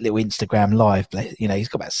like a little Instagram live, you know, he's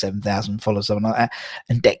got about 7,000 followers, something like that.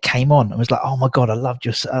 And Deck came on and was like, "Oh my god, I loved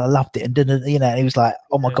it," and didn't, you know, and he was like,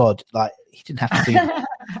 "Oh my god," like he didn't have to do that.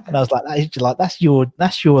 And I was like, that's you're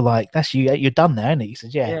done now, isn't it? He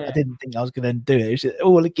said, yeah, I didn't think I was going to do it. It was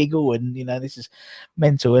all a giggle, and you know, this is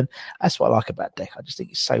mental, and that's what I like about Deck. I just think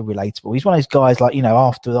he's so relatable. He's one of those guys, like, you know,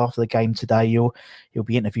 after the game today, he'll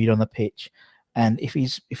be interviewed on the pitch. And if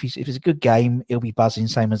it's a good game, he'll be buzzing,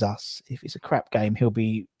 same as us. If it's a crap game, he'll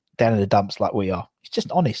be down in the dumps like we are. He's just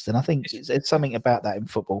honest, and I think it's something about that in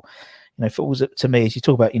football. You know, football's, to me, as you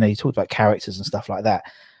talked about characters and stuff like that.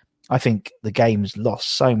 I think the game's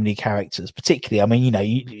lost so many characters. Particularly, I mean, you know,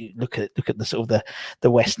 you look at the sort of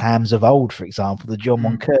the West Hams of old, for example, the John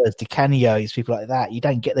Moncurs, Di Canios, people like that. You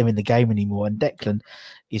don't get them in the game anymore. And Declan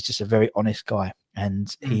is just a very honest guy.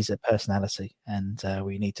 And he's a personality, and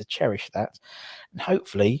we need to cherish that, and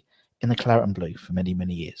hopefully in the claret and blue for many,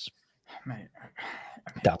 many years. Mate,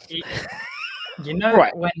 done. You know,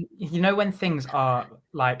 right. when things are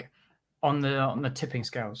like on the tipping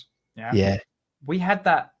scales. Yeah. We had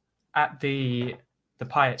that at the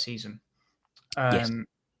Payet season,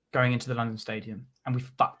 going into the London Stadium, and we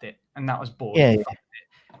fucked it, and that was boring.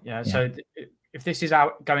 Yeah. So if this is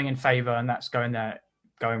out going in favour, and that's going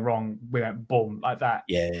going wrong, we went boom like that.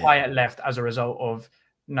 Payet left as a result of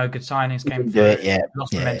no good signings came through.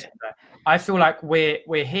 Lost momentum there. I feel like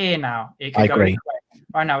we're here now. It can I go agree.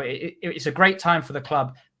 Right now, it's a great time for the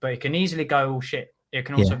club, but it can easily go shit. It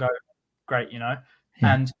can also go great, you know.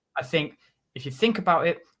 And I think if you think about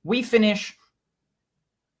it, we finish.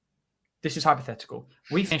 This is hypothetical.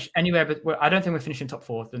 We finish anywhere, but I don't think we're finishing top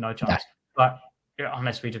 4. There's no chance. No. But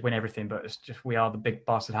unless we just win everything, but it's just we are the big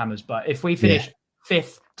bastard hammers. But if we finish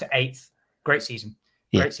 5th to 8th, great season.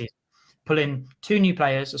 Great season. Pull in 2 new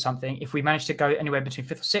players or something. If we manage to go anywhere between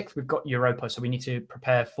 5th or 6th, we've got Europa, so we need to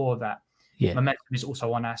prepare for that. Momentum is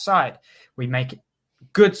also on our side. We make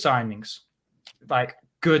good signings,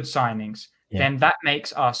 then that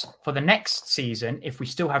makes us, for the next season, if we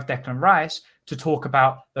still have Declan Rice, to talk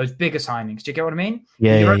about those bigger signings. Do you get what I mean?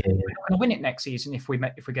 We're not going to win it next season if we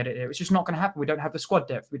get it there. It's just not going to happen. We don't have the squad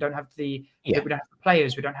depth. We don't have we don't have the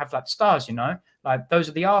players. We don't have like stars. You know, like those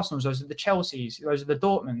are the Arsenals. Those are the Chelseas. Those are the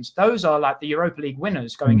Dortmunds. Those are like the Europa League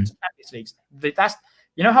winners going into Champions Leagues. That's,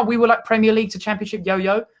 you know how we were like Premier League to Championship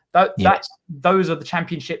yo-yo. Those are the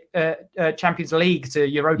Championship Champions League to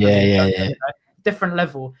Europa League. Different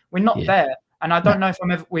level. We're not there, and I don't know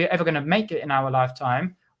if we're ever going to make it in our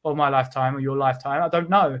lifetime, or my lifetime, or your lifetime. I don't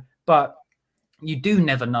know, but you do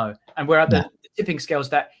never know. And we're at the tipping scales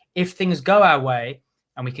that if things go our way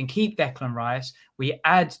and we can keep Declan Rice, we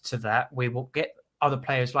add to that, we will get other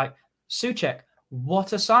players like Souček.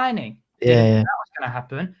 What a signing! That was going to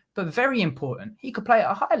happen, but very important. He could play at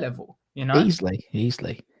a high level, you know,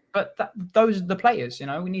 easily. But those are the players, you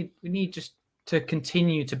know. We need just to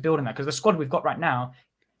continue to build on that, because the squad we've got right now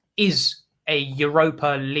is a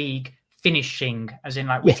Europa League finishing, as in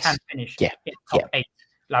like we can finish in top 8.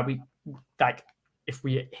 Like if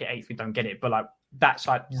we hit 8th, we don't get it, but like that's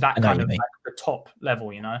like that kind of like the top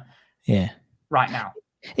level, you know. Right now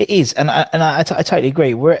it is, and I totally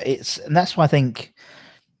agree. And that's why I think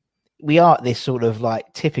we are at this sort of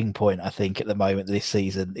like tipping point, I think, at the moment this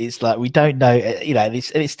season. It's like we don't know,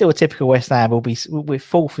 it's still a typical West Ham. We're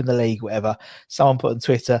fourth in the league, whatever. Someone put on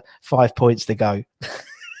Twitter, 5 points to go.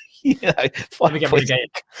 5 points.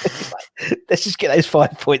 Let's just get those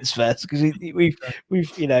 5 points first, because we've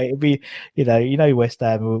it'll be West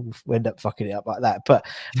Ham will end up fucking it up like that. But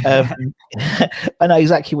I know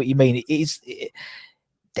exactly what you mean.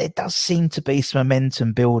 There does seem to be some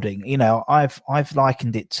momentum building. I've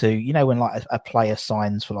likened it to, when like a player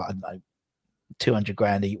signs for like, I don't know, 200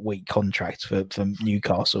 grand a week contract for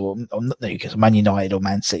Newcastle or not Newcastle, Man United or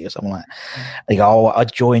Man City or something like that. They go, oh, I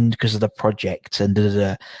joined because of the project, and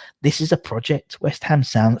this is a project. West Ham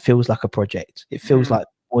feels like a project. It feels like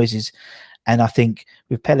Moyes. And I think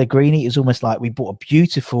with Pellegrini, it's almost like we bought a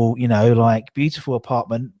beautiful, beautiful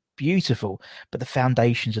apartment, beautiful, but the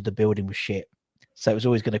foundations of the building was shit. So it was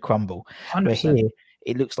always going to crumble. 100%. But here,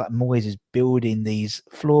 it looks like Moyes is building these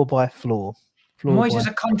floor by floor. Moyes is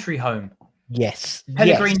a country home. Yes.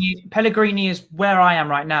 Pellegrini is where I am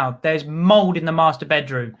right now. There's mold in the master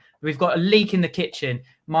bedroom. We've got a leak in the kitchen.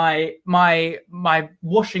 My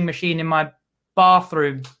washing machine in my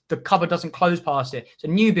bathroom, the cupboard doesn't close past it. It's a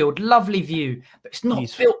new build, lovely view, but it's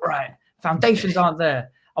not built right. Foundations aren't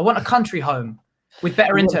there. I want a country home with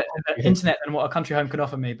better internet than what a country home can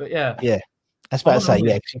offer me. But yeah. I was about to say,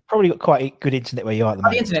 because you've probably got quite good internet where you are at the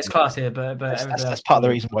moment. The internet's class here, but that's part of the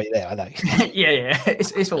reason why you're there, I know. yeah,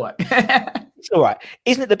 it's all right. It's all right.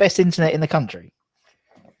 Isn't it the best internet in the country?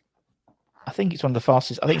 I think it's one of the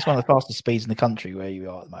fastest. I think it's one of the fastest speeds in the country where you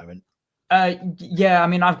are at the moment. Yeah, I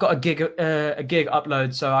mean, I've got a gig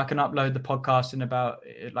upload, so I can upload the podcast in about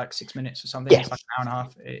like 6 minutes or something. Yeah. It's like an hour and a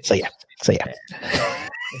half. So yeah.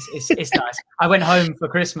 It's nice. I went home for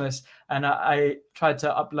Christmas and I tried to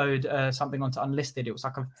upload something onto Unlisted. It was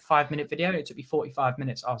like a 5-minute video. It took me 45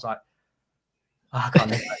 minutes. I was like, I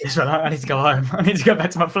can't live like this. I need to go home. I need to go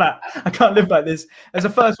back to my flat. I can't live like this. There's a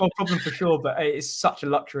first world problem for sure, but it's such a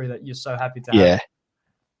luxury that you're so happy to have.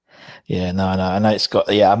 Yeah, no, I know it's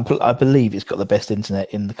got. Yeah, I believe it's got the best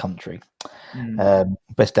internet in the country,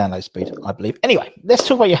 best download speed, I believe. Anyway, let's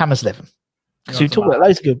talk about your Hammers 11. So we talked about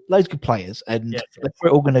loads of good players, and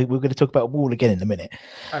we're going to talk about them all again in a minute.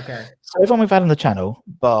 Okay. So everyone we've had on the channel,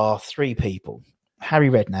 bar 3 people: Harry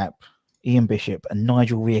Redknapp, Ian Bishop, and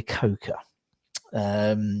Nigel Reo-Coker.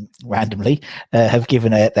 Randomly have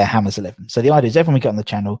given their Hammers 11. So the idea is everyone we get on the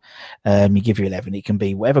channel, you give you 11. It can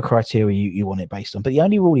be whatever criteria you want it based on, but the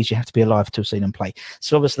only rule is you have to be alive to have seen them play.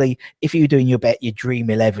 So obviously if you're doing your dream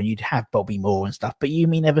 11, you'd have Bobby Moore and stuff, but you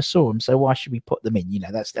never saw them, so why should we put them in?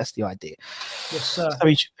 That's the idea. Yes, sir. So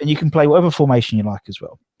and you can play whatever formation you like as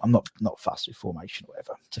well. I'm not fussed with formation or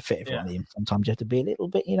whatever to fit everyone in. Sometimes you have to be a little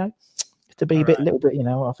bit, to be a little bit,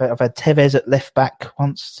 I've had Tevez at left back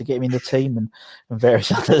once to get him in the team and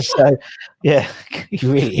various others. So he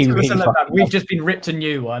really we've just been ripped a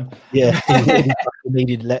new one. Yeah, he really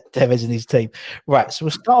needed Tevez in his team. Right, so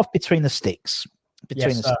we'll start off between the sticks.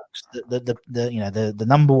 The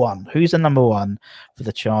number one. Who's the number one for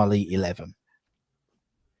the Charlie 11?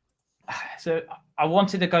 So I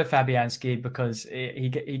wanted to go Fabianski because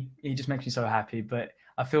he just makes me so happy, but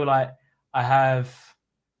I feel like I have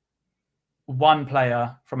one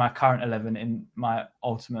player from our current 11 in my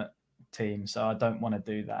ultimate team, so I don't want to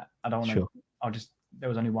do that. I don't want to. Sure. There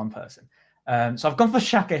was only one person, so I've gone for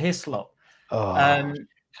Shaka Hislop.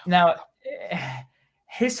 Now,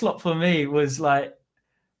 Hislop for me was like,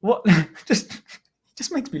 what? just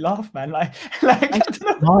makes me laugh, man. Like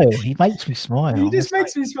smile. He makes me smile. He just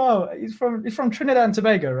makes me smile. He's from Trinidad and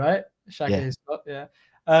Tobago, right? Shaka Hislop, yeah.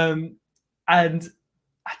 And I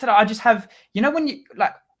don't know. I just have, when you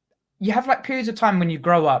like. You have like periods of time when you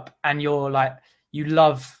grow up and you're like, you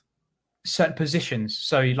love certain positions.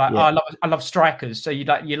 So you like, I love strikers. So you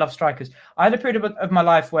love strikers. I had a period of my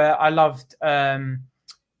life where I loved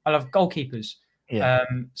goalkeepers. Yeah.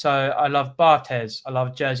 So I love Barthez. I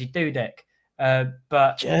love Jerzy Dudek.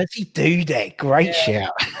 But Jerzy Dudek, great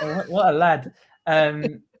shout. What a lad.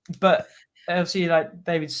 But obviously like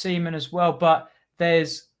David Seaman as well. But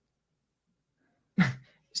there's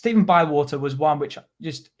Stephen Bywater was one which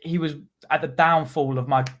he was at the downfall of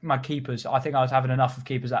my keepers. I think I was having enough of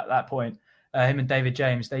keepers at that point. Him and David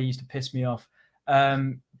James, they used to piss me off.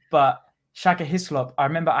 But Shaka Hislop, I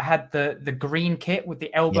remember I had the green kit with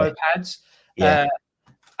the elbow pads. Yeah.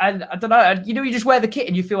 And I don't know, you just wear the kit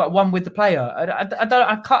and you feel like one with the player.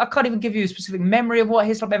 I can't even give you a specific memory of what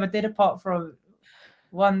Hislop ever did apart from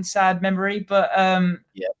one sad memory. But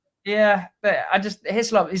but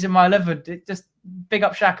Hislop is in my 11. Just big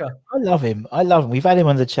up Shaka. I love him. We've had him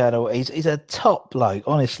on the channel. He's a top bloke,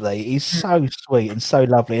 honestly. He's so sweet and so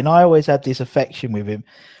lovely. And I always had this affection with him.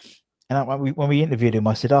 And when we interviewed him,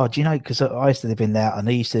 I said, "Oh, do you know?" Because I used to live in Loughton,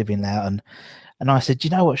 he used to live in Loughton, and I said, "Do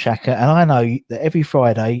you know what, Shaka?" And I know that every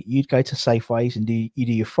Friday you'd go to Safeways and you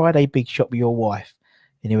do your Friday big shop with your wife.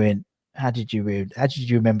 And he went, "How did you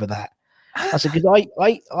remember that?" I said, "Because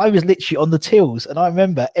I was literally on the tills, and I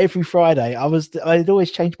remember every Friday I'd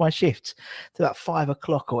always change my shifts to about 5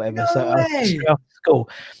 o'clock or whatever. No so way. after school,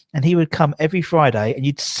 and he would come every Friday, and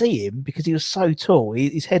you'd see him because he was so tall.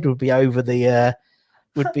 His head would be over the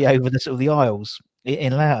sort of the aisles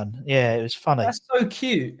in Loughton. Yeah, it was funny. That's so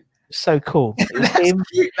cute. So cool. It was him.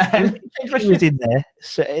 Cute, man. He was in there.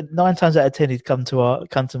 So 9 times out of 10, he'd come to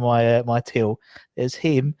my till. It was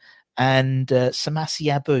him and Samasi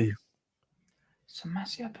Abu.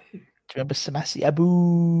 Samasi Abu. Do you remember Samasi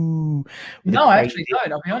Abu? No, I actually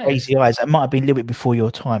don't. I'll be honest. Crazy eyes. It might have been a little bit before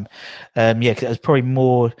your time. Because it was probably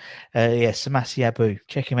more. Samasi Abu.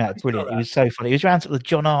 Check him out. Brilliant. He was so funny. He was around sort of the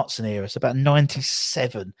John Artson era. It's about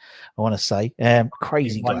 97, I want to say.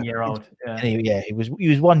 Crazy guy. 1 year old. Yeah. And he was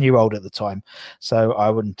 1 year old at the time. So I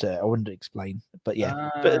wouldn't explain. But yeah,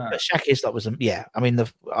 but Shaka was yeah. I mean,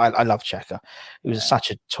 I love Shaka. He was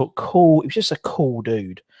such a cool. He was just a cool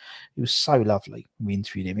dude. He was so lovely when we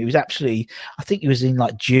interviewed him. He was actually, I think he was in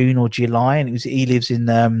like June or July, and he lives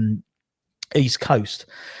in East Coast,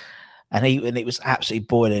 and it was absolutely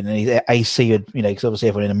boiling. And his AC had, because obviously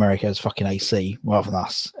everyone in America has fucking AC rather than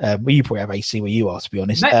us. Well, you probably have AC where you are, to be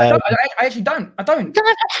honest. Mate, I actually don't. I don't.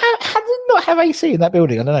 How did you not have AC in that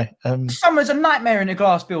building? I don't know. Summer's a nightmare in a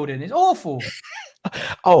glass building. It's awful.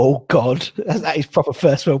 Oh God, that is proper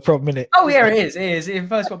first world problem, isn't it? Oh yeah, it is. It is in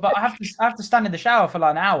first world. But I have to stand in the shower for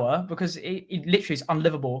like an hour because it literally is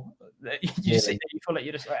unlivable. You just sit there, you feel like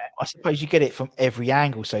you're just. I suppose you get it from every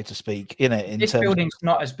angle, so to speak. This building's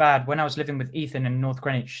not as bad. When I was living with Ethan in North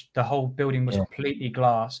Greenwich, the whole building was completely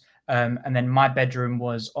glass, and then my bedroom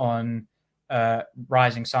was on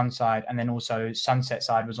rising sun side, and then also sunset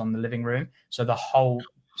side was on the living room. So the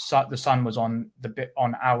sun was on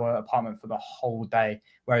our apartment for the whole day,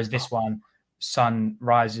 whereas this one, sun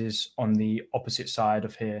rises on the opposite side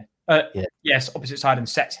of here. Yes, opposite side and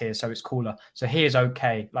sets here, so it's cooler. So here's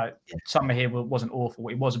okay. Like summer here wasn't awful.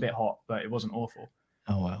 It was a bit hot, but it wasn't awful.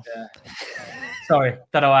 Oh wow. Yeah. Sorry,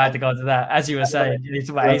 don't know why I had to go to that. As you were saying, you need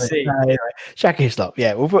to about AC. Shaka Hislop.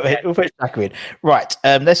 Yeah, we'll put Shaka in. Right.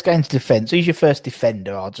 Let's go into defence. Who's your first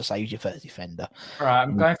defender? I'll just say who's your first defender. All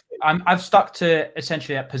right. I've stuck to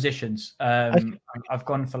essentially at positions. I've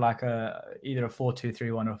gone for like either a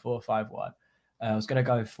 4-2-3-1 or 4-5-1. I was gonna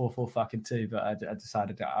go 4-4-2, but I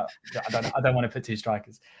decided I don't want to put two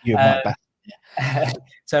strikers. You're right back.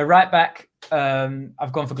 So right back,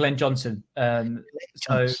 I've gone for Glenn Johnson.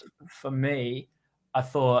 So for me, I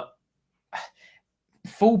thought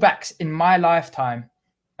fullbacks in my lifetime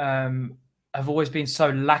have always been so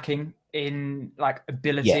lacking in like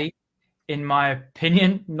ability, in my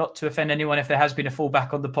opinion. Not to offend anyone if there has been a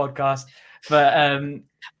fullback on the podcast, but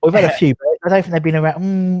we've had a few. But I don't think they've been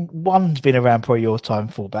around. One's been around probably your time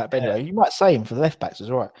fullback, but anyway, you might say him for the left backs as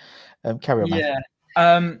well. Carry on,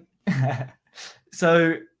 man. Yeah.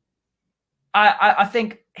 So I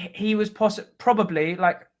think he was probably,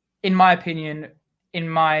 like, in my opinion, in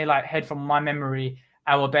my like head from my memory,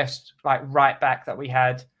 our best like right back that we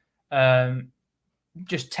had.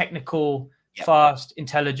 Just technical, fast,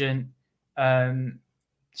 intelligent,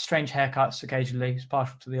 strange haircuts occasionally. He's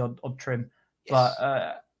partial to the odd trim,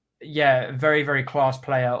 but very, very class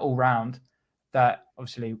player all round. That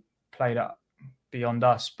obviously played up beyond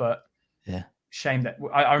us, but shame that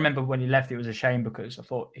I remember when he left, it was a shame because I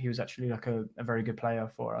thought he was actually like a very good player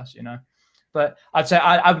for us, But I'd say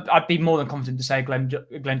I'd be more than confident to say Glenn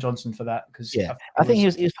Johnson for that because I think he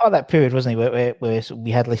was part of that period, wasn't he, where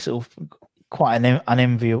we had this sort of quite an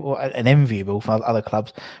enviable for other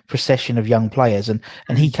clubs procession of young players, and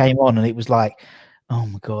he came on and it was like, oh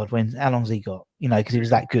my God, how long's he got? Because he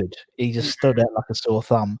was that good. He just stood out like a sore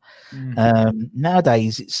thumb.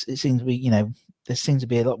 Nowadays, it seems to be, there seems to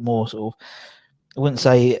be a lot more sort of, I wouldn't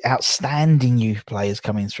say outstanding youth players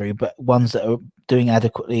coming through, but ones that are doing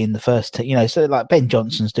adequately in the first team. So like Ben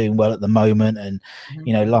Johnson's doing well at the moment, and at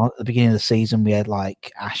the beginning of the season we had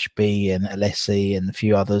like Ashby and Alessi and a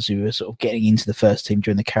few others who were sort of getting into the first team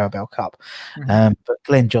during the Carabao Cup. But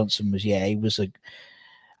Glenn Johnson was, I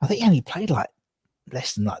think he only played like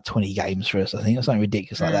less than like 20 games for us, I think, or something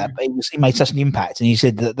ridiculous like that. But he made such an impact, and he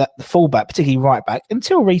said that the fullback, particularly right back,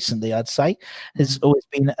 until recently, I'd say, has always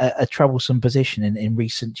been a troublesome position in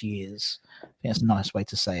recent years. I think that's a nice way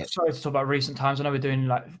to say it. Sorry to talk about recent times. I know we're doing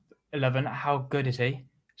like 11. How good is he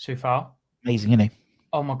so far? Amazing, isn't he?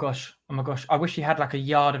 Oh my gosh. I wish he had like a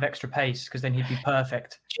yard of extra pace because then he'd be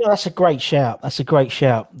perfect. You know, that's a great shout.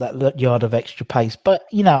 That yard of extra pace. But,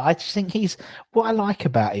 you know, I just think what I like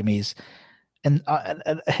about him is, and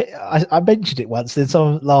I mentioned it once, then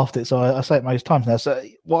someone laughed at it, so I say it most times now. So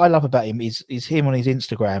what I love about him is him on his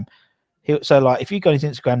Instagram. So, like, if you go on his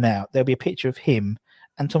Instagram now, there'll be a picture of him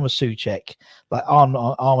and Thomas Souček, like arm in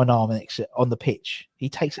arm on the pitch.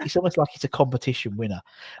 It's almost like he's a competition winner,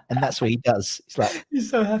 and that's what he does. It's like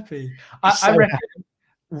he's so happy. I reckon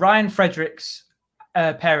Ryan Fredericks'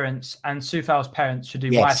 parents and Soufal's parents should do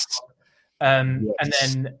yes. and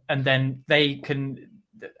then they can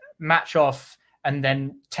match off and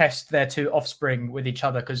then test their two offspring with each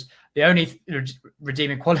other, because the only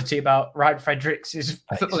redeeming quality about Ryan Fredericks is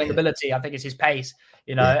footballing ability. I think it's his pace.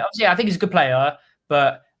 You know, obviously, I think he's a good player.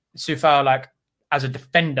 But Soufal, like, as a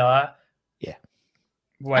defender,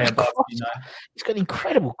 way above, you know. He's got an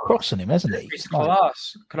incredible cross on him, hasn't he? He's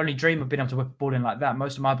class. Could only dream of being able to whip a ball in like that.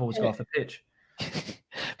 Most of my balls go off the pitch.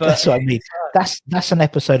 But that's what I mean. That's an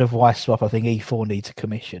episode of Wife Swap I think E4 needs to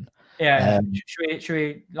commission. Yeah. Should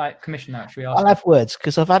we like commission that? Should we ask? I'll have words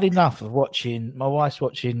because I've had enough of watching. My wife's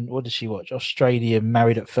watching. What does she watch? Australian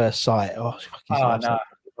Married at First Sight. Oh no.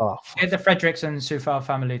 Get the Fredericks and Soufal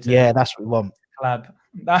family to. Yeah, that's what we want. Collab.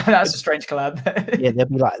 That's a strange collab. Yeah, there'll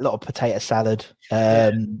be like a lot of potato salad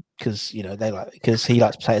because you know because he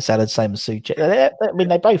likes potato salad, same as Souček. I mean,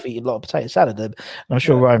 they both eat a lot of potato salad, and I'm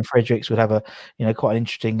sure Ryan Fredericks would have a quite an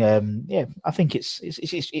interesting. I think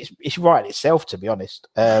it's right itself, to be honest.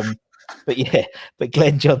 But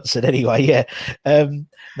Glenn Johnson anyway.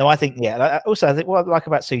 No, I think Also, I think what I like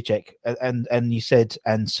about Souček and you said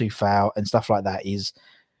and Soufal and stuff like that is,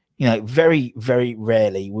 you know, very, very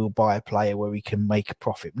rarely we'll buy a player where we can make a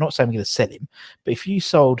profit. I'm not saying we're going to sell him, but if you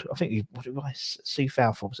sold, I think what did we buy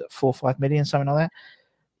Soufal for? Was it 4 or 5 million, something like that?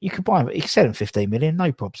 You could buy him. You could sell him 15 million,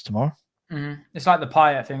 no problems tomorrow. Mm-hmm. It's like the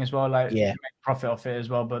Payet thing as well. Like, you make profit off it as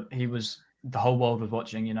well, but the whole world was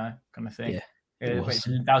watching, you know, kind of thing. Yeah, that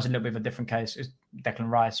was a little bit of a different case. It's Declan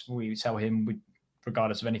Rice, we sell him,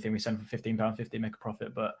 regardless of anything, we sell him for £15.50, make a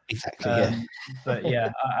profit. But exactly, But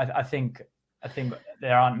I think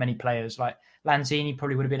there aren't many players like Lanzini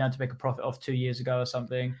probably would have been able to make a profit off 2 years ago or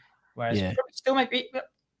something. Whereas still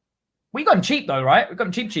we got him cheap though, right? We got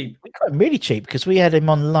him cheap. We got him really cheap because we had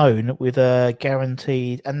him on loan with a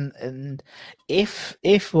guaranteed. And if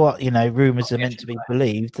what rumours are meant to be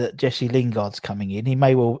believed that Jesse Lingard's coming in, he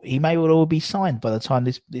may well all be signed by the time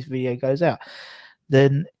this video goes out.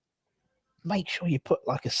 Then make sure you put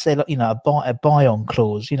like a buy on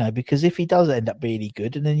clause, because if he does end up really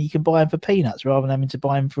good, and then you can buy him for peanuts rather than having to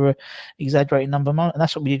buy him for an exaggerated number of money. And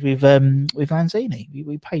that's what we did with Lanzini.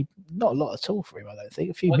 We paid not a lot at all for him, I don't think.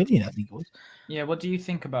 A few million, I think it was. Yeah, what do you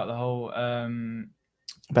think about the whole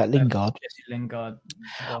about Lingard? Jesse Lingard.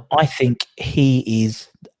 I think he is,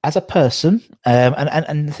 as a person,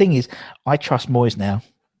 and the thing is, I trust Moyes now.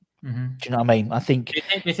 Mm-hmm. Do you know what I mean? I think. Do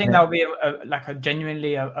you think that would be a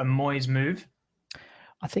genuinely a Moyes move?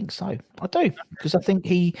 I think so. I do, because I think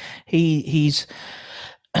he's.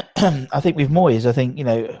 I think with Moyes, I think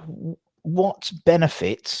what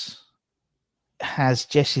benefits has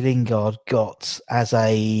Jesse Lingard got as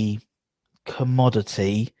a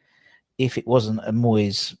commodity if it wasn't a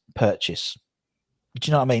Moyes purchase? Do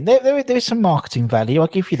you know what I mean? There is some marketing value. I'll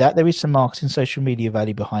give you that. There is some marketing, social media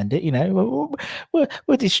value behind it.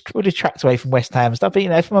 We'll detract away from West Ham and stuff.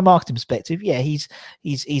 But from a marketing perspective, he's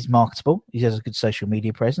marketable. He has a good social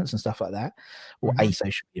media presence and stuff like that, or a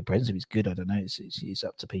social media presence. If he's good, I don't know. It's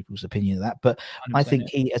up to people's opinion of that. But 100%. I think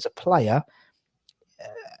he, as a player,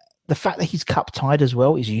 the fact that he's cup tied as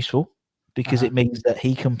well is useful. Because it means that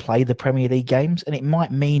he can play the Premier League games, and it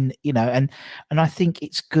might mean, and I think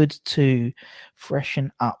it's good to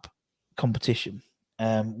freshen up competition.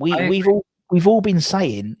 We've all been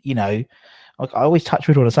saying, I always touch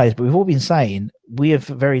with what I say, but we've all been saying we are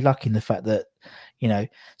very lucky in the fact that,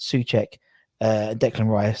 Souček, Declan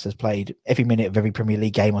Rice has played every minute of every Premier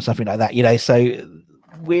League game or something like that, so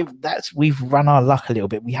we've run our luck a little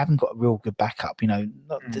bit. We haven't got a real good backup,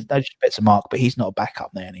 there's no disrespect to Mark, but he's not a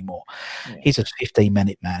backup there anymore. He's a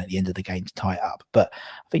 15-minute man at the end of the game to tie it up. But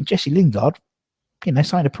I think Jesse Lingard,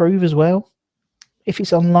 something to prove as well. If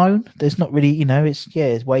it's on loan, there's not really,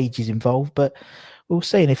 there's wages involved, but we'll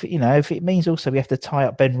see. And if it means also we have to tie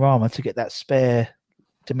up Ben Rama to get that spare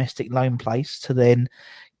domestic loan place to then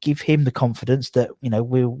give him the confidence that,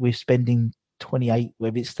 we're spending 28,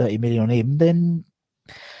 whether it's 30 million on him, then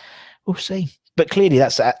we'll see. But clearly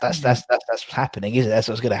that's what's happening, isn't it? That's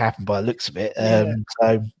what's going to happen by the looks of it.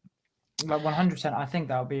 So 100%. I think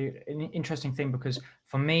that'll be an interesting thing, because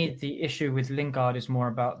for me, the issue with Lingard is more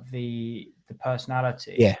about the the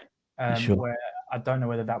personality. Yeah, sure. Where I don't know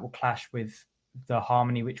whether that will clash with the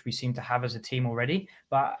harmony which we seem to have as a team already.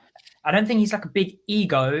 But I don't think he's like a big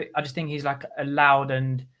ego. I just think he's like a loud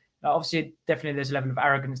and obviously definitely there's a level of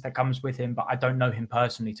arrogance that comes with him, but I don't know him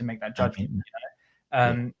personally to make that judgment.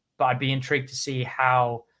 But I'd be intrigued to see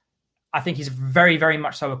how. I think he's very, very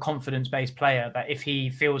much so a confidence-based player that if he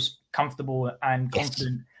feels comfortable and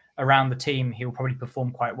confident around the team, he'll probably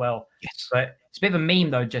perform quite well. Yes. But it's a bit of a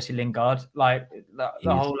meme though, Jesse Lingard. Like the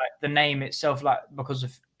whole the name itself, like because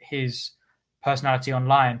of his personality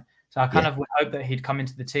online. So I kind of would hope that he'd come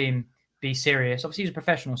into the team, be serious. Obviously, he's a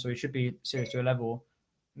professional, so he should be serious to a level.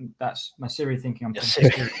 That's my Siri thinking.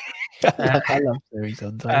 I love Siri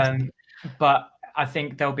sometimes. But I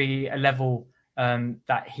think there'll be a level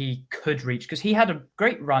that he could reach because he had a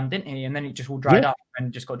great run, didn't he? And then it just all dried up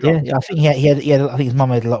and just got dropped. Yeah, I think he had. I think his mum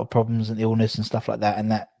had a lot of problems and illness and stuff like that, and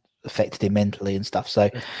that affected him mentally and stuff. So,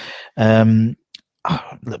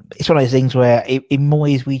 look, it's one of those things where in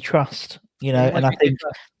Moyes we trust, and I think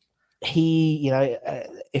he,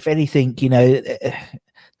 if anything,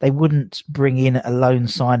 they wouldn't bring in a loan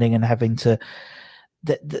signing and having to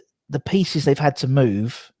the pieces they've had to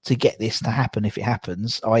move to get this to happen. If it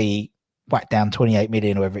happens, i.e. whack down 28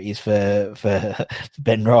 million or whatever it is for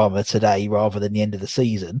Benrahma today rather than the end of the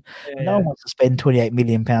season. No one wants to spend 28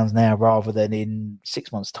 million pounds now rather than in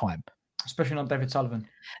 6 months' time. Especially not David Sullivan.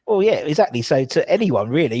 Well, yeah, exactly. So to anyone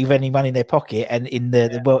really with any money in their pocket and in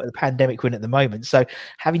the pandemic we're in at the moment. So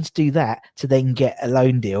having to do that to then get a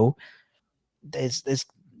loan deal, there's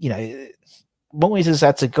Moyes has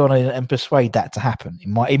had to go on and persuade that to happen.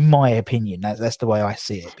 In my opinion, that's the way I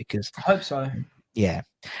see it. Because I hope so. Yeah,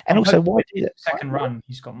 and also why do that? Second run,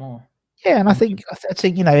 he's got more. Yeah, and I think I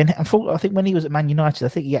think when he was at Man United, I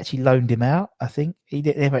think he actually loaned him out. I think he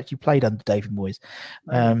never actually played under David Moyes,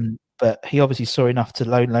 but he obviously saw enough to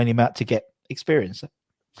loan him out to get experience.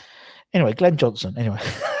 Anyway, Glenn Johnson. Anyway,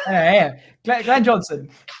 Glenn Johnson.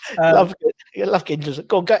 Love Glenn Johnson.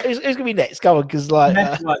 Go on, who's going to be next? Go on, because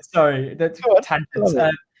sorry, that's tangents.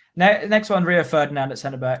 Next one, Rio Ferdinand at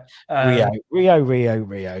centre back. Rio.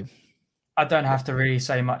 I don't have to really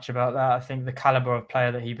say much about that. I think the caliber of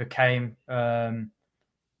player that he became,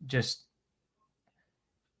 just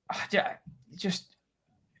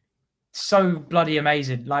so bloody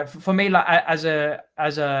amazing. Like for me, like as a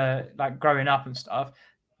like growing up and stuff,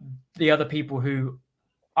 the other people who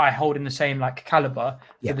I hold in the same like caliber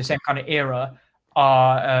for the same kind of era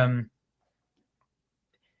are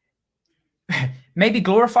maybe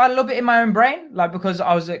glorified a little bit in my own brain, like because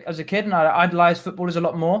I was a kid and I idolized footballers a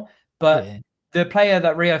lot more. But the player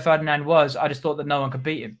that Rio Ferdinand was, I just thought that no one could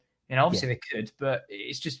beat him. Obviously they could, but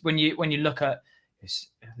it's just when you look at his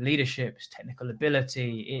leadership, his technical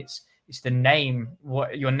ability, it's the name,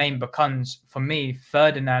 what your name becomes. For me,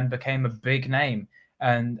 Ferdinand became a big name,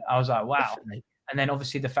 and I was like, wow. Definitely. And then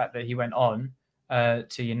obviously the fact that he went on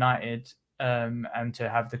to United and to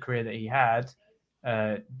have the career that he had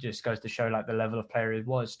just goes to show like the level of player he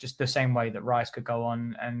was. Just the same way that Rice could go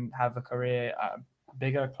on and have a career at a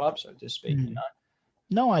bigger club, so to speak.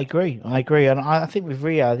 No, I agree, and I think with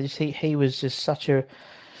Rio, he was just such a.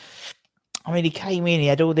 I mean, he came in, he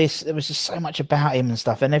had all this. There was just so much about him and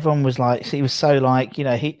stuff, and everyone was like, he was so like,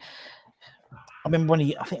 he. I remember when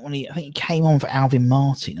he came on for Alvin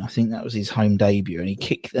Martin. I think that was his home debut, and he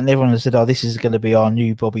kicked, and everyone said, "Oh, this is going to be our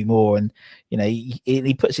new Bobby Moore." And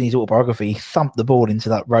he puts in his autobiography, he thumped the ball into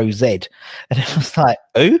that row Z, and it was like,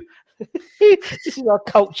 who? This is our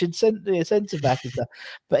cultured centre back and stuff,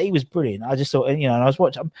 but he was brilliant. I just thought, and I was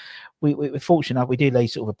watching. We're fortunate we do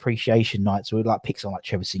these sort of appreciation nights where we like pick someone like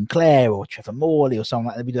Trevor Sinclair or Trevor Morley or something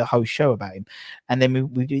like that. We do a whole show about him, and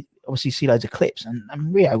then we do obviously see loads of clips.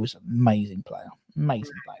 And Rio was an amazing player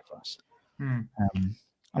for us. And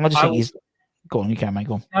I just think he's. Go on, you can, mate.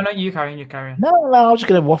 Go on. No, you carry on. No, I was just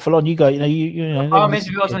going to waffle on. You go. Oh, maybe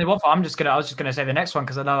you guys want to waffle. I was just going to say the next one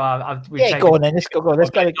because I know go on then. Let's go. Let's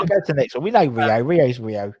go to the next one. We know Rio. Rio's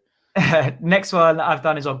Rio. Next one I've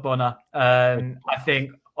done is Ogbonna. I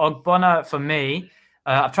think Ogbonna for me,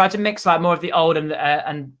 I've tried to mix like more of the old and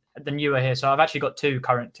the newer here. So I've actually got two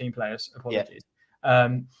current team players. Apologies.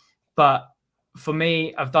 But for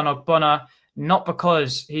me, I've done Ogbonna. Not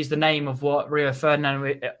because he's the name of what Rio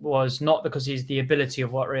Ferdinand was, not because he's the ability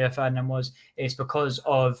of what Rio Ferdinand was. It's because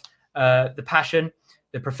of the passion,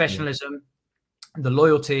 the professionalism, the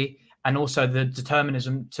loyalty, and also the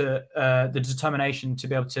determination to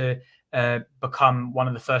be able to become one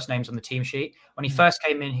of the first names on the team sheet. When he first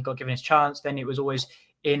came in, he got given his chance. Then it was always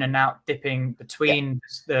in and out, dipping between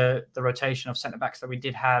the rotation of centre backs that we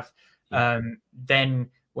did have. Then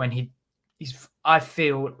when he I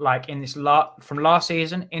feel like in this from last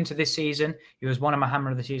season into this season, he was one of my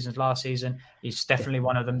hammer of the seasons last season. He's definitely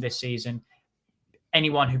one of them this season.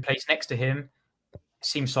 Anyone who plays next to him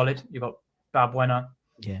seems solid. You've got Balbuena.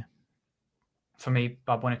 Yeah. For me,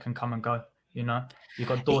 Balbuena can come and go. You know, you've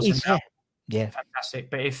got Dawson. Yeah. Fantastic.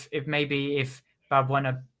 But if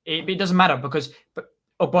Balbuena, it doesn't matter because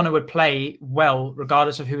Ogbonna would play well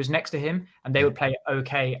regardless of who was next to him, and they would play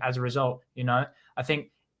okay as a result. You know, I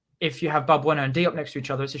think if you have Balbuena and Diop next to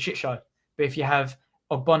each other, it's a shit show. But if you have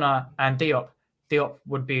Ogbonna and Diop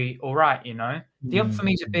would be all right. You know, Diop for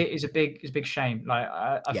me is a big shame. Like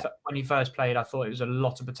when he first played, I thought it was a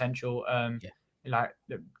lot of potential. Like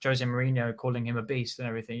Jose Mourinho calling him a beast and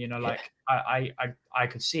everything. You know, like I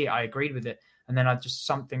could see it. I agreed with it. And then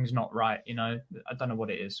something's not right, you know. I don't know what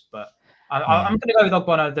it is, but I'm going to go with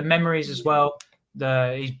Ogbonna. The memories as well.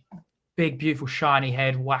 His big, beautiful, shiny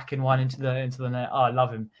head whacking one into the net. Oh, I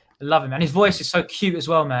love him, and his voice is so cute as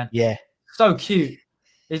well, man. Yeah, so cute.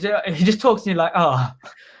 He just talks to you like, oh,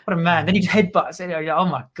 what a man. Then he just headbutts it. Oh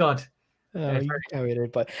my god.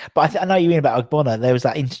 But I know you mean about Ogbonna. There was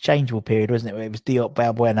that interchangeable period, wasn't it, where it was Diop,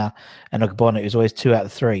 Balbuena, and Ogbonna. It was always 2 out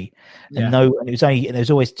of 3, and there was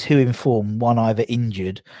always 2 in form, one either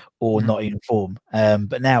injured or not in form.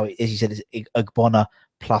 But now, as you said, it's Ogbonna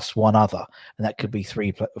plus one other, and that could be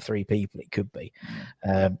three people. It could be.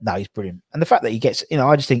 No, he's brilliant, and the fact that he gets,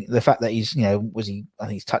 I just think the fact that he's, I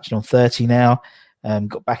think he's touching on 30 now.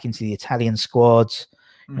 Got back into the Italian squads.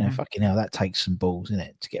 Fucking hell, that takes some balls, isn't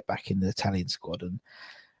it, to get back in the Italian squad and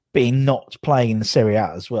being not playing in the Serie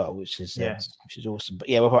A as well, which is awesome. But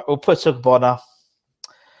yeah, we'll put Ogbonna.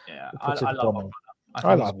 Yeah, I love Ogbonna.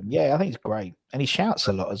 I love him. Yeah, I think he's great, and he shouts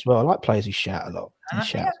a lot as well. I like players who shout a lot. He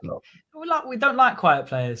shouts a lot. We don't like quiet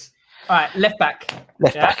players. All right, left back.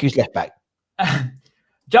 Back. Who's left back?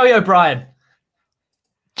 Joey O'Brien.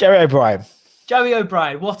 Joey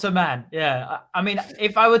O'Brien, what a man. Yeah. I mean,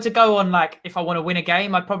 if I were to go on, if I want to win a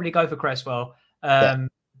game, I'd probably go for Cresswell.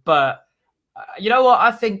 But you know what?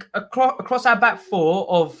 I think across our back 4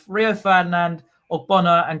 of Rio Ferdinand,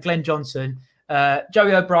 Ogbonna, and Glenn Johnson,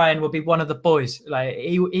 Joey O'Brien will be one of the boys. Like,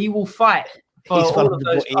 he will fight for he's all of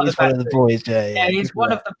those. He's one of the boys. Yeah, he's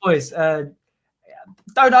one of the boys.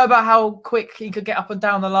 Don't know about how quick he could get up and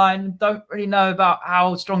down the line. Don't really know about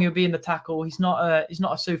how strong he'll be in the tackle. He's not a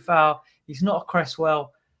Soufal. He's not a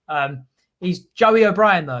Cresswell. He's Joey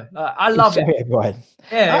O'Brien, though. I love him. Joey O'Brien.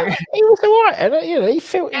 Yeah, he was all right. He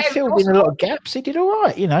filled in a lot of gaps. He did all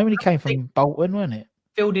right. When he came from Bolton, wasn't it?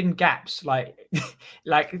 Filled in gaps, like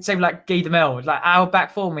same like Guy Demel. Like our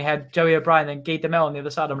back 4, we had Joey O'Brien and Guy Demel on the other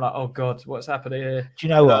side. I'm like, oh god, what's happening here? Do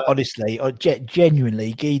you know what? Honestly,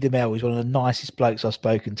 genuinely, Guy Demel is one of the nicest blokes I've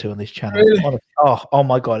spoken to on this channel. Really? Oh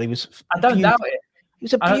my god, he was. I don't doubt it. He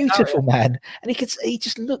was a beautiful man, and he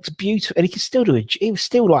just looks beautiful, and he can still do it. He was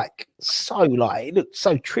still he looked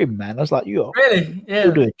so trim, man. I was like, you really,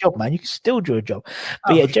 still do a job, man. You can still do a job.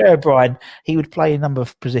 But Joey O'Brien, he would play a number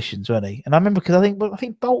of positions, wasn't he? And I remember because I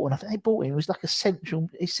think Bolton, they bought him. It was like a central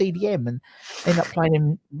CDM, and ended up playing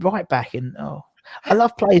him right back. And I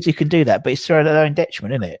love players who can do that, but it's to their own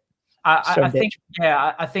detriment, isn't it?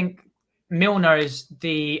 I think Milner is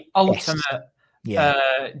the ultimate.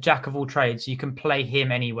 Jack of all trades. You can play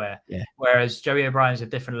him anywhere. Whereas Joey O'Brien's a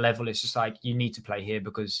different level. It's just like, you need to play here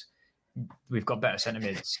because we've got better centre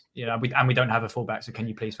mids, and we don't have a fullback. So can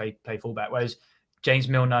you please play fullback? Whereas James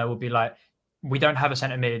Milner will be like, we don't have a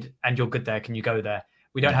centre mid and you're good there. Can you go there?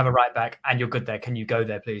 We don't have a right back and you're good there. Can you go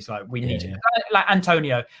there, please? Like, we need to. Like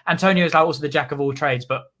Antonio. Antonio is like also the jack of all trades,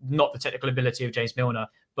 but not the technical ability of James Milner.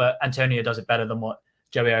 But Antonio does it better than what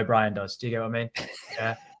Joey O'Brien does. Do you get what I mean?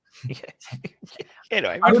 Yeah.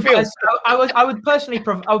 Anyway, I would personally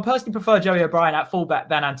prefer Joey O'Brien at fullback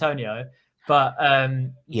than Antonio, but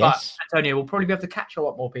Antonio will probably be able to catch a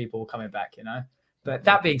lot more people coming back, But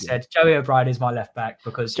that being said, Joey O'Brien is my left back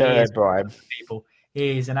because he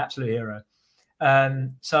is an absolute hero.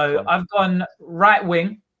 So I've gone right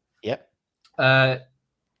wing. Yep. I'm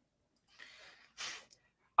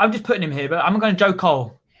just putting him here, but I'm going Joe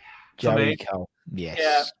Cole. Joey Cole. Yes.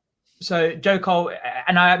 Yeah. So Joe Cole,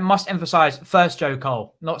 and I must emphasize, first Joe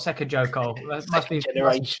Cole, not second Joe Cole. It must be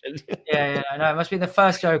generation. It must be the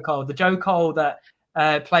first Joe Cole, the Joe Cole that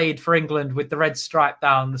played for England with the red stripe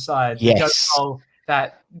down the side. Yes. The Joe Cole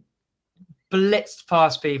that blitzed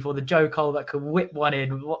past people. The Joe Cole that could whip one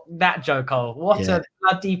in. That Joe Cole, what a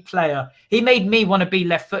bloody player! He made me want to be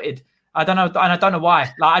left-footed. I don't know, and I don't know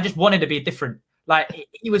why. Like, I just wanted to be different. Like,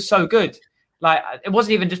 he was so good. Like, it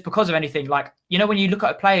wasn't even just because of anything. Like, when you look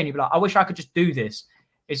at a player and you be like, I wish I could just do this.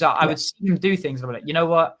 Is that I would see him do things. And I'm like, you know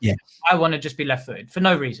what? Yeah. I want to just be left-footed for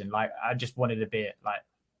no reason. Like, I just wanted to be it. Like,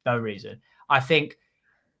 no reason. I think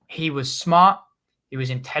he was smart, he was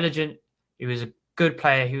intelligent, he was a good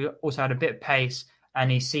player who also had a bit of pace,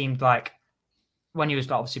 and he seemed like when he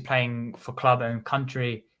was obviously playing for club and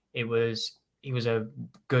country, he was a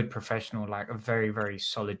good professional, like a very, very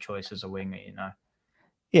solid choice as a winger, you know.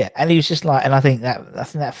 Yeah, and he was just like, and I think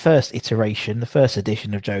that first iteration, the first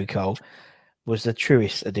edition of Joe Cole, was the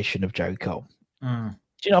truest edition of Joe Cole. Mm.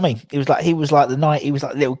 Do you know what I mean? He was like he was like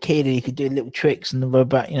a little kid, and he could do little tricks and the little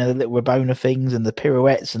Rabona things and the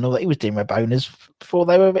pirouettes and all that. He was doing Rabonas before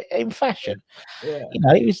they were in fashion. Yeah. You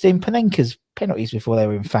know, he was doing Panenka's penalties before they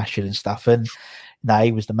were in fashion and stuff. And no,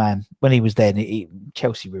 he was the man. When he was there,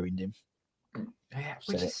 Chelsea ruined him. Yeah,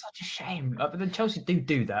 which is such a shame. But then Chelsea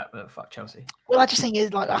do that. But fuck Chelsea. Well, I just think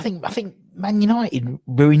it's like I think Man United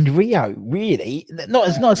ruined Rio. Really, not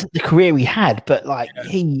as the career he had, but like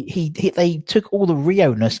they took all the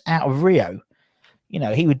Rio-ness out of Rio. You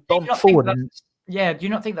know, he would bomb forward. Do you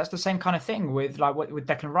not think that's the same kind of thing with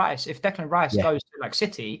Declan Rice? If Declan Rice goes to like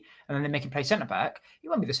City and then they make him play centre back, he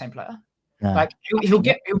won't be the same player. No. Like he'll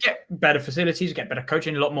get better facilities, get better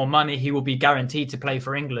coaching, a lot more money. He will be guaranteed to play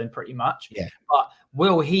for England pretty much. Yeah. But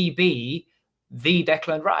will he be the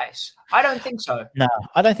Declan Rice? I don't think so. No,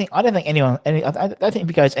 I don't think anyone. I don't think if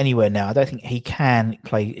he goes anywhere now, I don't think he can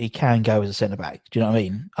play. He can go as a centre back. Do you know what I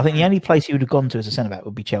mean? I think the only place he would have gone to as a centre back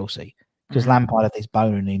would be Chelsea, because Lampard had this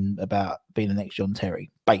bone in him about being the next John Terry.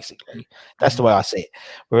 Basically, that's the way I see it.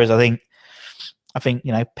 Whereas I think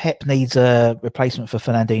Pep needs a replacement for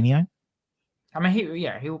Fernandinho. I mean,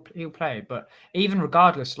 he'll play, but even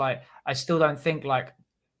regardless, like I still don't think like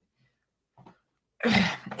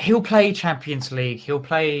he'll play Champions League, he'll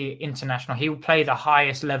play international, he'll play the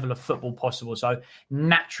highest level of football possible. So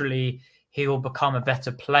naturally, he will become a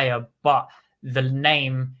better player. But the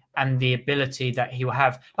name and the ability that he will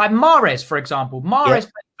have, like Mahrez, for example, playing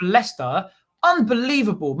for Leicester,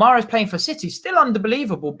 unbelievable. Mahrez playing for City, still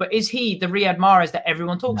unbelievable. But is he the Riyad Mahrez that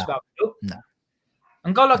everyone talks about? No.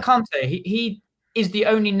 N'Golo Kante, he is the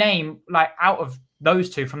only name like out of those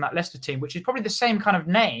two from that Leicester team, which is probably the same kind of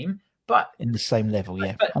name, but in the same level.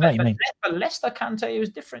 Yeah, but, I know what you mean. But Leicester Kante was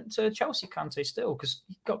different to Chelsea Kante still, because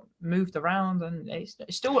he got moved around, and it's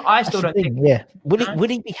still. I still don't think. Yeah, would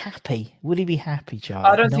he be happy? Would he be happy, Charlie?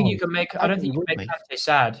 I don't think you can make. I don't think you can make Kante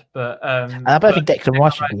sad, but and I don't think Declan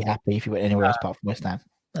Rice would be happy if he went anywhere else apart from West Ham.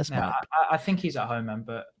 That's I think he's at home, man,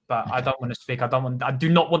 but I don't want to speak. I do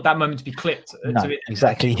not want that moment to be clipped.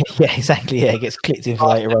 Exactly. Yeah, exactly. Yeah, it gets clipped in for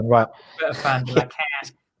later on. Right. Better fan, like,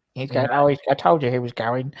 he's going. Oh, I told you he was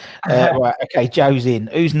going. Right. Okay, Joe's in.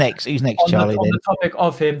 Who's next? Charlie? On the topic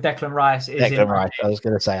of him, Declan Rice is Declan Rice. I was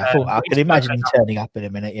going to say. I could imagine him turning up in a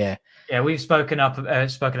minute. Yeah. Yeah, we've spoken enough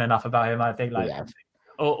about him. I think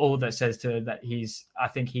all that says to that I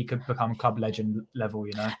think he could become club legend level,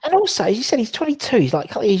 you know. And also, as you said, he's 22. He's like a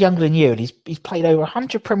couple of years younger than you, and he's played over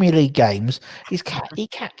 100 Premier League games. He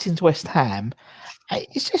captains West Ham.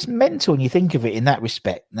 It's just mental when you think of it in that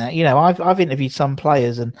respect. Now, you know, I've interviewed some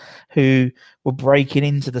players who were breaking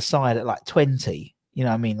into the side at like 20. You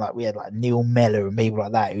know what I mean? Like we had like Neil Mellor and people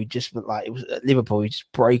like that who just like, it was at Liverpool, just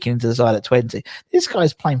breaking into the side at 20. This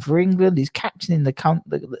guy's playing for England. He's captaining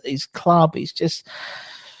his club. He's just,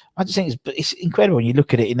 I just think it's incredible when you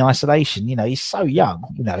look at it in isolation. You know, he's so young,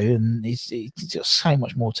 you know, and he's got so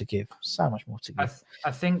much more to give. So much more to give.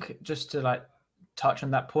 I think just to like touch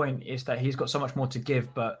on that point is that he's got so much more to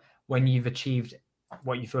give, but when you've achieved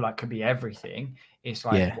what you feel like could be everything, it's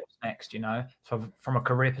like, what's next, you know? So from a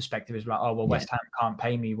career perspective, it's like, oh, well, West Ham can't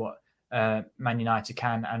pay me what Man United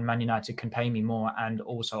can, and Man United can pay me more and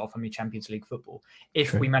also offer me Champions League football.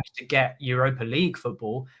 If we manage to get Europa League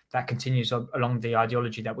football, that continues along the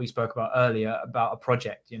ideology that we spoke about earlier about a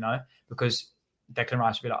project, you know, because Declan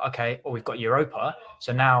Rice will be like, okay, well, we've got Europa,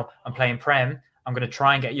 so now I'm playing Prem. I'm going to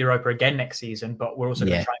try and get Europa again next season, but we're also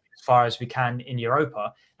going to try and get as far as we can in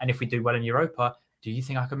Europa. And if we do well in Europa, do you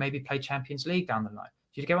think I could maybe play Champions League down the line?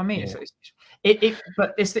 Do you get what I mean? Yeah.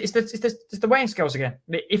 But it's the weighing scales again.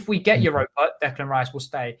 If we get Europa, Declan Rice will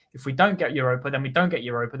stay. If we don't get Europa, then we don't get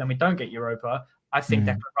Europa, then we don't get Europa. I think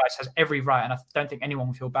Declan Rice has every right, and I don't think anyone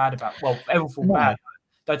will feel bad about. Well, ever feel bad. I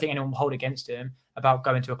don't think anyone will hold against him about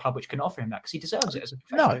going to a club which can offer him that, because he deserves it as a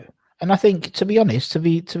professional. No, and I think, to be honest, to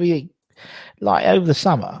be like over the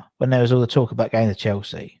summer when there was all the talk about going to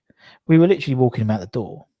Chelsea, we were literally walking him out the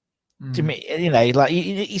door. To me, like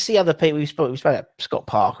you see other people. We spoke about Scott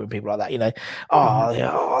Parker and people like that.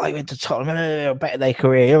 They went to Tottenham, better their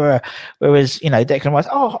career. Whereas Declan Rice,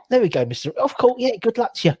 there we go, Mister. Of course, yeah. Good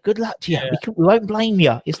luck to you. Good luck to you. Yeah. We won't blame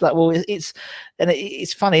you. It's like, well, it's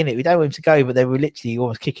funny, isn't it? We don't want him to go, but they were literally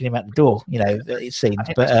almost kicking him out the door. It seems.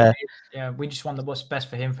 But we just want what's best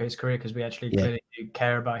for him for his career because we actually clearly do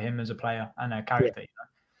care about him as a player and a character.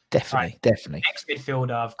 Definitely. Next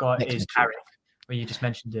midfielder I've got is Carrick, where you just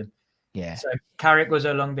mentioned him. Yeah. So Carrick was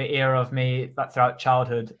along the era of me throughout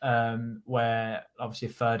childhood, where obviously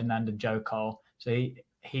Ferdinand and Joe Cole. So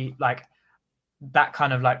he like that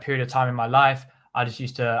kind of like period of time in my life. I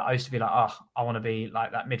used to be like, I want to be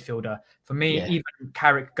like that midfielder. For me, even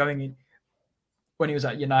Carrick going in when he was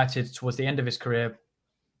at United towards the end of his career,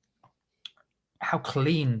 how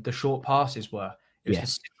clean the short passes were. It was the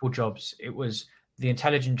simple jobs. It was the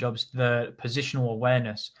intelligent jobs, the positional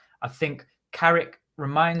awareness. I think Carrick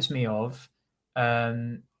reminds me of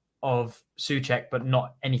Souček, but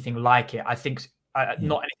not anything like it. I think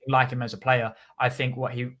not anything like him as a player. I think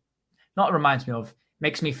what he not reminds me of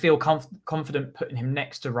makes me feel confident putting him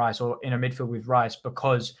next to Rice or in a midfield with Rice,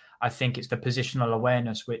 because I think it's the positional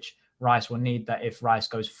awareness which Rice will need. That if Rice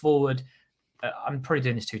goes forward, I'm probably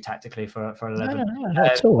doing this too tactically for 11. No,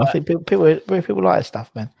 not at all. I think people like that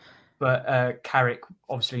stuff, man. But Carrick,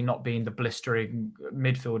 obviously not being the blistering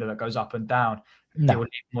midfielder that goes up and down, it will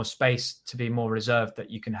need more space to be more reserved, that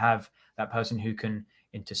you can have that person who can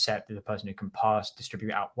intercept, the person who can pass,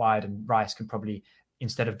 distribute out wide, and Rice can probably,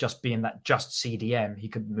 instead of just being that just CDM, he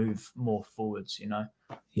could move more forwards,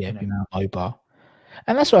 Yeah, be more mobile.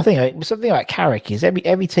 And that's what I think. Something like Carrick is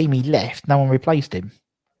every team he left, no one replaced him.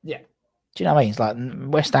 Yeah. Do you know what I mean? It's like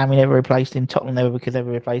West Ham, we never replaced him. Tottenham could never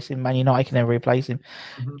replace him. Man United can never replace him.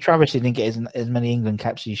 Mm-hmm. Travis didn't get as many England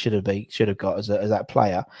caps as he should have got as that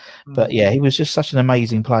player. Mm-hmm. But yeah, he was just such an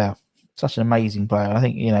amazing player. Such an amazing player. I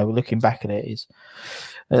think, looking back at it, is,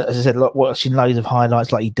 as I said, watching loads of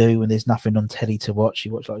highlights like you do when there's nothing on telly to watch.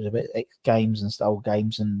 You watch loads of games and old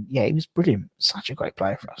games, and yeah, he was brilliant. Such a great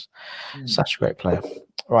player for us. Such a great player.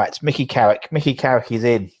 Right, Mickey Carrick. Mickey Carrick is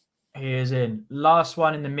in. He is in. Last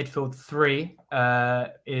one in the midfield three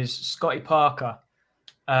is Scotty Parker.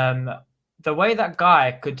 The way that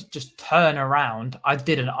guy could just turn around, I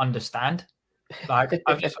didn't understand. Like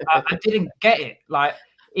I didn't get it. Like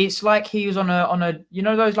it's like he was on a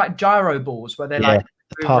those like gyro balls where they're like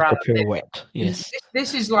the Parker pirouette. Yes.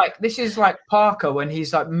 This is like Parker when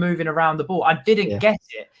he's like moving around the ball. I didn't get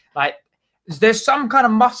it. Like there's some kind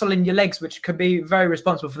of muscle in your legs which could be very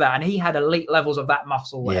responsible for that, and he had elite levels of that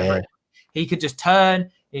muscle. Whatever he could just turn.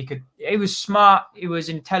 He was smart. He was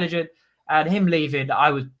intelligent, and him leaving,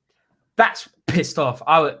 that's pissed off.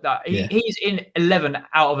 He's in 11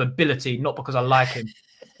 out of ability, not because I like him.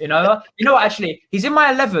 You know what? Actually, he's in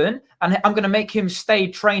my 11, and I'm going to make him stay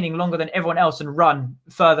training longer than everyone else and run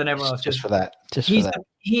further than everyone else. Just for that.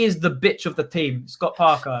 He is the bitch of the team, Scott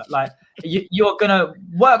Parker. Like you're going to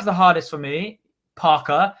work the hardest for me,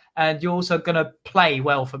 Parker, and you're also going to play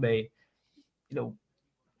well for me.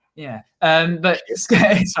 Yeah. But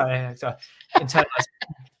sorry.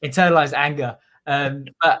 Internalized anger.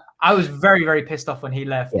 But I was very, very pissed off when he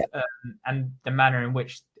left, and the manner in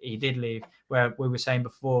which he did leave, where we were saying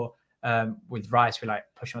before with Rice, we like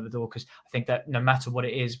push him at the door, because I think that no matter what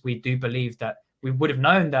it is, we do believe that we would have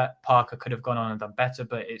known that Parker could have gone on and done better,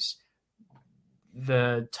 but it's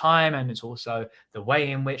the time and it's also the way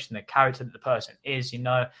in which and the character that the person is,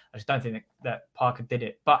 I just don't think that Parker did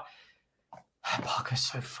it. But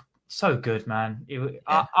Parker's so good, man.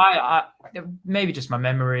 I maybe just my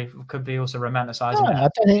memory could be also romanticizing. I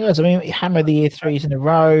don't think it was. I mean, he hammered the year 3s in a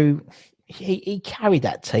row. He carried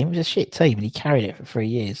that team. It was a shit team, and he carried it for 3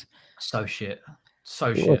 years. So shit.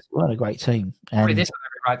 What a great team. Probably this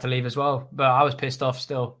right to leave as well, but I was pissed off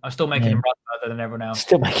still. I'm still making him run further than everyone else.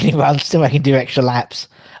 Still making him run, still making do extra laps.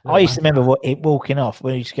 I used to remember walking off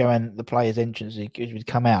when he used to go around the players' entrance, he would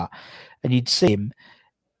come out, and you'd see him.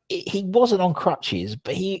 He wasn't on crutches,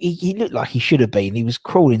 but he looked like he should have been. He was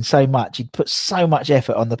crawling so much. He'd put so much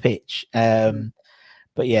effort on the pitch.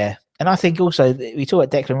 But yeah, and I think also we talk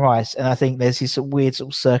about Declan Rice, and I think there's this weird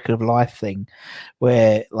sort of circle of life thing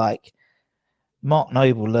where like Mark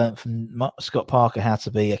Noble learned from Scott Parker how to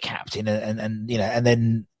be a captain, and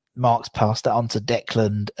then Mark's passed that on to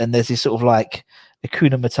Declan, and there's this sort of like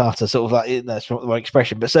Hakuna Matata, sort of like, that's not the right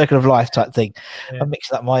expression, but circle of life type thing. I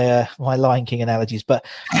mixed up my Lion King analogies, but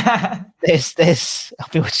there's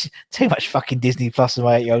I've been watching too much fucking Disney Plus with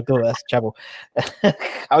my 8-year-old daughter. That's trouble.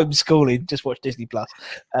 Homeschooling, just watch Disney Plus.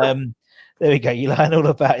 There we go. You learn all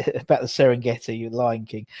about the Serengeti, Lion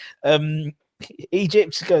King.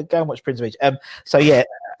 Egypt, go and watch Prince of Egypt. So yeah,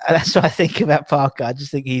 that's what I think about Parker. I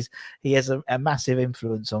just think he has a massive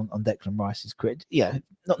influence on Declan Rice's career. Yeah,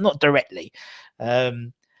 not directly.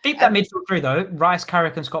 Keep that midfield three though: Rice,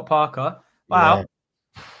 Carrick, and Scott Parker. Wow,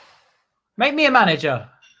 make me a manager.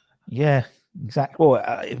 Yeah, exactly. Well,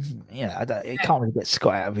 it can't really get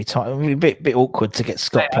Scott out every time. It'd be a bit awkward to get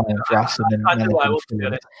Scott playing for us. I do what I want to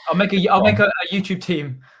do. I'll make a YouTube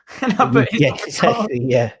team. And I'll put exactly.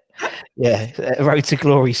 Yeah. A Road to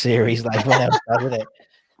Glory series, like one else, isn't it?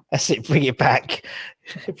 That's it. Bring it back.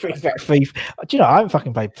 Bring back FIFA. Do you know? I haven't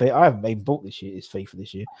fucking played FIFA. I haven't even bought this FIFA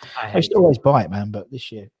this year. I used to always buy it, man, but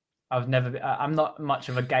this year. I've never. I'm not much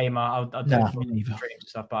of a gamer. I'll do streams and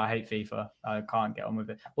stuff, but I hate FIFA. I can't get on with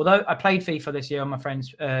it. Although I played FIFA this year on my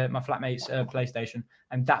friends, my flatmates' PlayStation,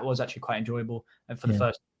 and that was actually quite enjoyable. And for the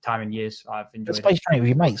first time in years, I've enjoyed. It's based with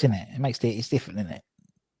your mates, isn't it? It's different, isn't it?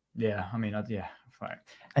 Yeah, I mean, right.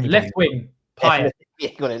 And left wing, Payet. Yeah,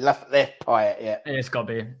 you got it. Left Payet. Yeah, it's got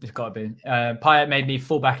to be. Payet made me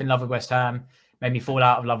fall back in love with West Ham. Made me fall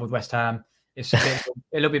out of love with West Ham. It's a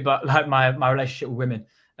little bit like my relationship with women.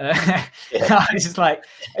 It's just like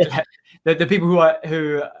the people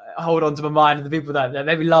who hold on to my mind and the people that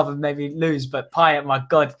maybe love and maybe lose. But Payet, my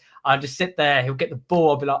God, I'll just sit there. He'll get the ball.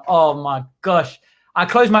 I'll be like, oh my gosh. I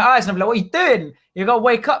close my eyes and I'm like, what are you doing? You got to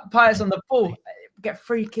wake up. Payet's on the ball. Get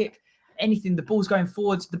free kick. Anything. The ball's going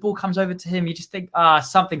forwards. The ball comes over to him. You just think,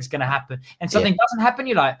 something's going to happen. And something doesn't happen.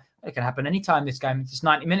 You're like, it can happen anytime this game. It's just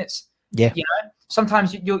 90 minutes. Yeah. You know,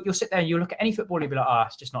 sometimes you'll sit there and you'll look at any football and you'll be like,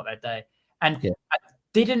 it's just not their day. And I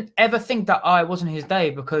didn't ever think that it wasn't his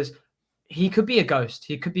day because he could be a ghost.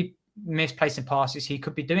 He could be misplacing passes. He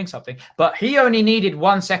could be doing something. But he only needed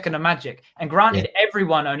 1 second of magic. And granted,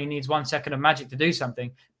 everyone only needs 1 second of magic to do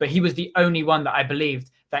something. But he was the only one that I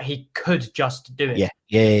believed that he could just do it.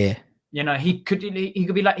 Yeah. You know, he could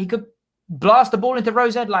be like, he could blast the ball into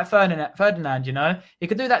Rosette like Ferdinand, you know. He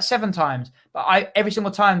could do that 7 times. But every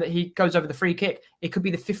single time that he goes over the free kick, it could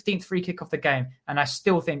be the 15th free kick of the game. And I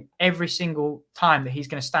still think every single time that he's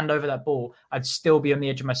going to stand over that ball, I'd still be on the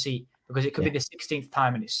edge of my seat because it could be the 16th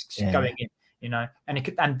time and it's going in, you know.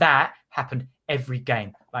 And that happened every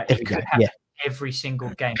game. Like it could happen every single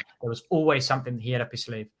game. There was always something that he had up his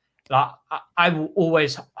sleeve. Like I will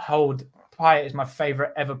always hold Payet as my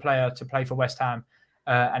favourite ever player to play for West Ham.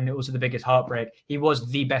 And it was the biggest heartbreak. He was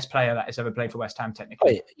the best player that has ever played for West Ham,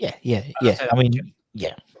 technically. Yeah. I mean,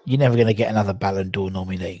 you're never going to get another Ballon d'Or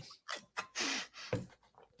nominee.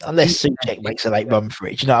 Unless Souček makes a late run for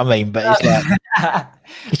it. Do you know what I mean? But it's like,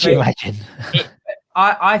 could you imagine?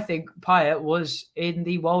 I think Payet was in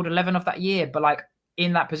the world 11 of that year, but like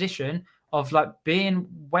in that position of like being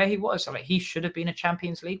where he was. So like he should have been a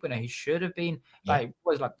Champions League winner. He should have been like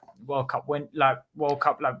World Cup winning that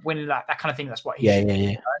kind of thing. That's what he should be. You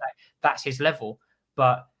know? Like, that's his level.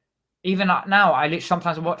 But even now, I literally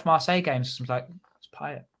sometimes watch Marseille games. I'm like, it's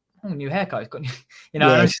Payet. Oh, new haircut. He's got, you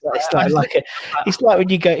know. Yeah, it's like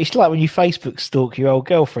when you Facebook stalk your old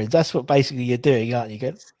girlfriends. That's what basically you're doing, aren't you?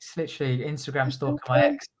 It's literally Instagram stalking my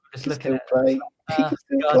ex. Just looking at it.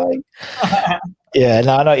 Yeah,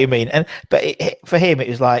 no, I know what you mean. But for him, it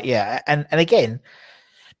was like, and again,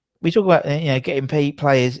 we talk about getting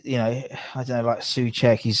players. You know, I don't know, like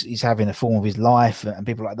Souček. He's having a form of his life, and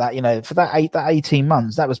people like that. You know, for that 18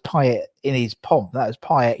 months, that was Payet in his pomp. That was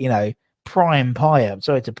Payet. You know, prime Payet. I'm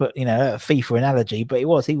sorry to put a FIFA analogy, but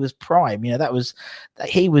he was prime. You know,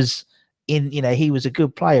 he was a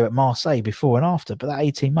good player at Marseille before and after. But that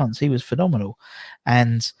 18 months, he was phenomenal,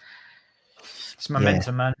 and it's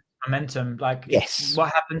momentum, man. Momentum. Like,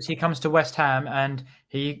 what happens? He comes to West Ham and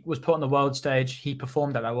he was put on the world stage. He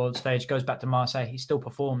performed at that world stage, goes back to Marseille. He still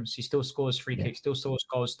performs. He still scores free kicks, still scores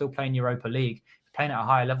goals, still playing Europa League, playing at a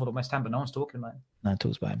higher level than West Ham, but no one's talking about him. No one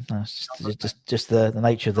talks about him. No, it's just the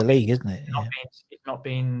nature of the league, isn't it? He's not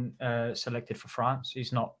been selected for France.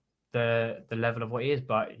 He's not the level of what he is,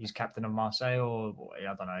 but he's captain of Marseille, or I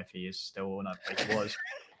don't know if he is still or not, but he was.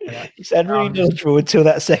 Yeah. He said really knowledgeable until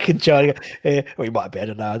that second child. Well, he might be. I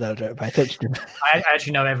don't know. I don't pay attention to him. I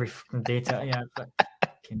actually know every fucking detail. Yeah, but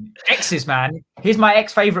exes, man. He's my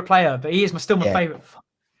ex-favorite player, but he is still my favorite.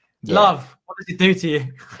 Yeah. Love. What does it do to you?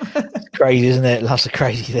 It's crazy, isn't it? Love's a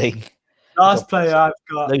crazy thing. Last player I've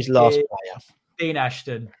got. Who's last player? Dean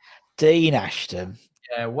Ashton.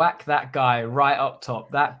 Yeah, whack that guy right up top.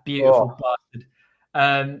 That beautiful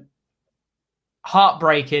bastard.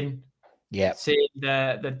 Heartbreaking. Yeah, seeing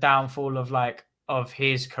the downfall of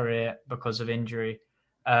his career because of injury.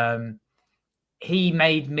 He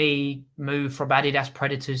made me move from Adidas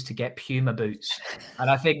Predators to get Puma boots, and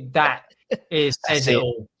I think that says it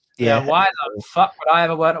all. Yeah, why the fuck would I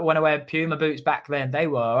ever want to wear Puma boots back then? They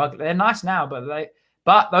were ugly. They're nice now,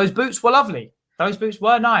 but those boots were lovely. those boots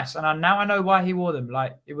were nice, and now I know why he wore them.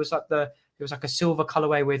 Like it was like a silver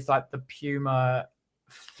colorway with like the Puma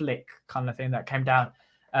flick kind of thing that came down.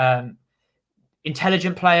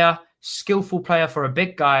 Intelligent player, skillful player for a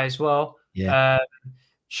big guy as well. Yeah.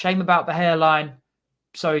 Shame about the hairline.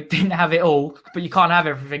 So he didn't have it all, but you can't have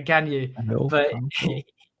everything, can you?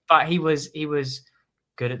 But he was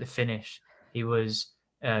good at the finish. He was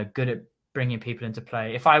good at bringing people into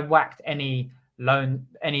play. If I whacked any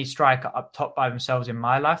striker up top by themselves in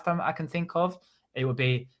my lifetime I can think of, it would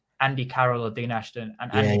be Andy Carroll or Dean Ashton.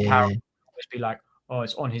 And Andy Carroll would always be like, oh,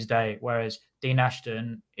 it's on his day. Whereas Dean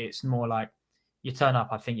Ashton, it's more like, you turn up,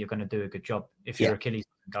 I think you're going to do a good job. If your Achilles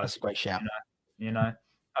goes, that's a great shout. You know,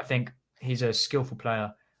 I think he's a skillful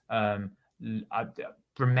player. I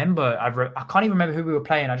remember, I can't even remember who we were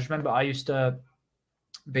playing. I just remember I used to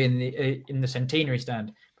be in the Centenary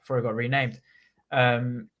stand before it got renamed at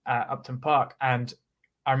Upton Park, and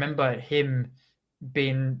I remember him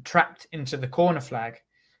being trapped into the corner flag,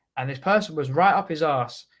 and this person was right up his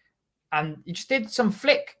arse, and he just did some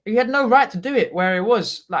flick. He had no right to do it where it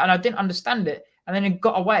was, like, and I didn't understand it. And then he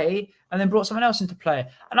got away, and then brought someone else into play,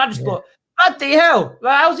 and I just thought, bloody hell!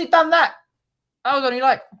 Like, how's he done that? I was only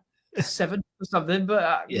like 7 or something, but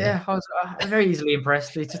I was very easily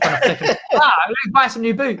impressed. He's just done a flick. Let me buy some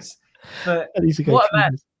new boots. But what a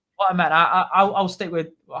man! What a man! I'll stick with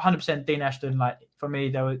 100% Dean Ashton. Like, for me,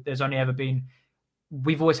 there's only ever been.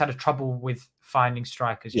 We've always had a trouble with finding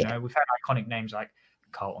strikers. You know, we've had iconic names like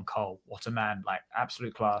Carlton Cole. What a man! Like,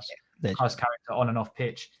 absolute class, class character on and off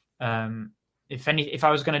pitch. If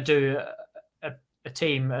I was going to do a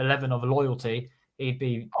team 11 of a loyalty, he'd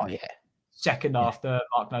be second after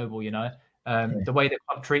Mark Noble. You know, the way the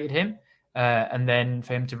club treated him, and then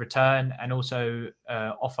for him to return and also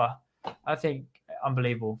offer, I think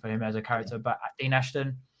unbelievable for him as a character. But Dean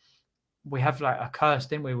Ashton, we have like a curse,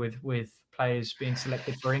 didn't we, with players being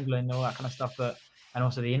selected for England and all that kind of stuff, and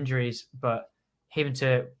also the injuries. But even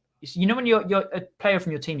to, you know, when you're a player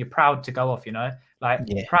from your team, you're proud to go off, you know, like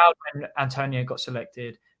proud when Antonio got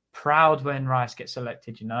selected, proud when Rice gets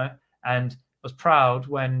selected, you know, and was proud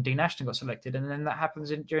when Dean Ashton got selected, and then that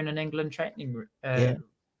happens during an England training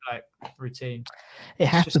like routine. It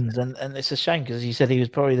happens, and it's a shame because you said he was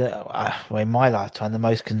probably in my lifetime the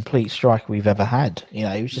most complete striker we've ever had. You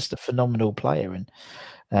know, he was just a phenomenal player, and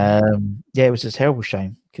it was a terrible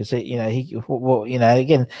shame because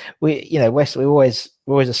again, we're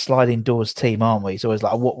always a sliding doors team, aren't we? It's always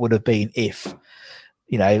like, what would have been if,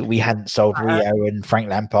 you know, we hadn't sold Rio and Frank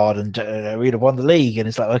Lampard and we'd have won the league. And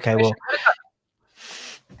it's like, okay, well,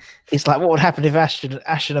 it's like, what would happen if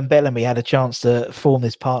Ashton and Bellamy had a chance to form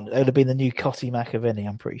this partner? It would have been the new Cotti McAvenny,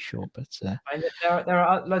 I'm pretty sure. But there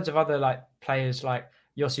are loads of other like players, like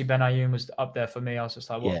Yossi Benayoun was up there for me. I was just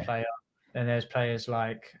like, what player? Then there's players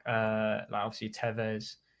like obviously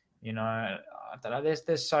Tevez. You know, I don't know.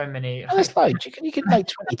 There's so many. There's loads. You can make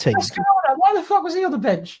 20 teams. Why the fuck was he on the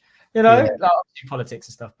bench? You know, like, obviously politics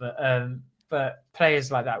and stuff, but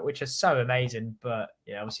players like that, which are so amazing. But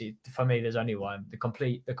yeah, obviously for me, there's only one. The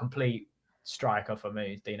complete striker for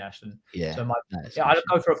me is Dean Ashton. Yeah, so I'd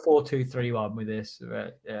go for a 4-2-3-1 with this.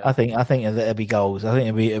 I think there'll be goals. I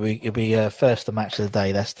think it'll be first the match of the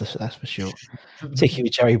day. That's for sure. Particularly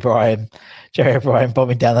with Jerry O'Brien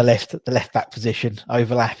bombing down the left back position,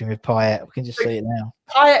 overlapping with Payet. We can just see it now.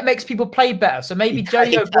 Payet makes people play better, so maybe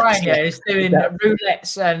Jerry O'Brien is doing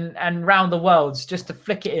roulettes and round the worlds just to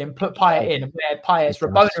flick it in, put Payet in, and where Payet's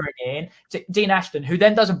Rabona in to Dean Ashton, who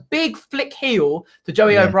then does a big flick heel to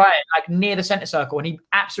Joey O'Brien, like near the centre circle, and he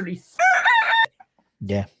absolutely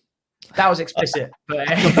that was explicit, but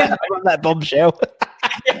that bombshell.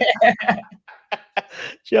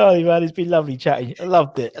 Charlie, man, it's been lovely chatting. I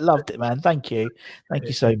loved it, man. Thank you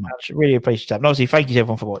so much. Really appreciate it. And obviously, thank you to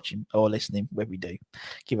everyone for watching or listening, wherever we do.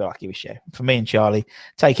 Give it a like, give it a share. For me and Charlie,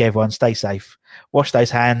 take care, everyone. Stay safe. Wash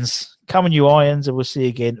those hands. Come on, you irons, and we'll see you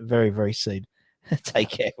again very, very soon. Take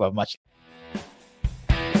care, everyone. Much.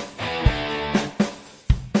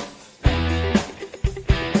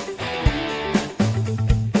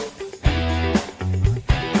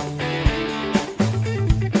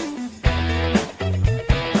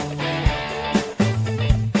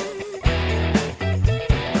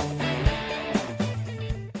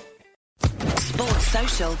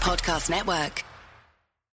 Podcast Network.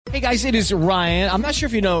 Hey guys, it is Ryan. I'm not sure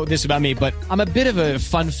if you know this about me, but I'm a bit of a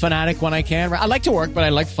fun fanatic when I can. I like to work, but I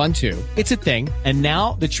like fun too. It's a thing. And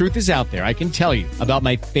now the truth is out there. I can tell you about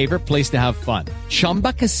my favorite place to have fun.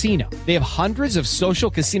 Chumba Casino. They have hundreds of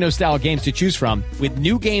social casino-style games to choose from with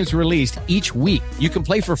new games released each week. You can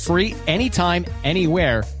play for free anytime,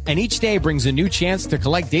 anywhere, and each day brings a new chance to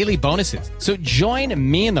collect daily bonuses. So join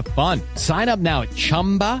me in the fun. Sign up now at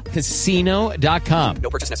ChumbaCasino.com. No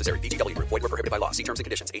purchase necessary. VGW Group. Void where prohibited by law. See terms and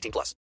conditions. 18+.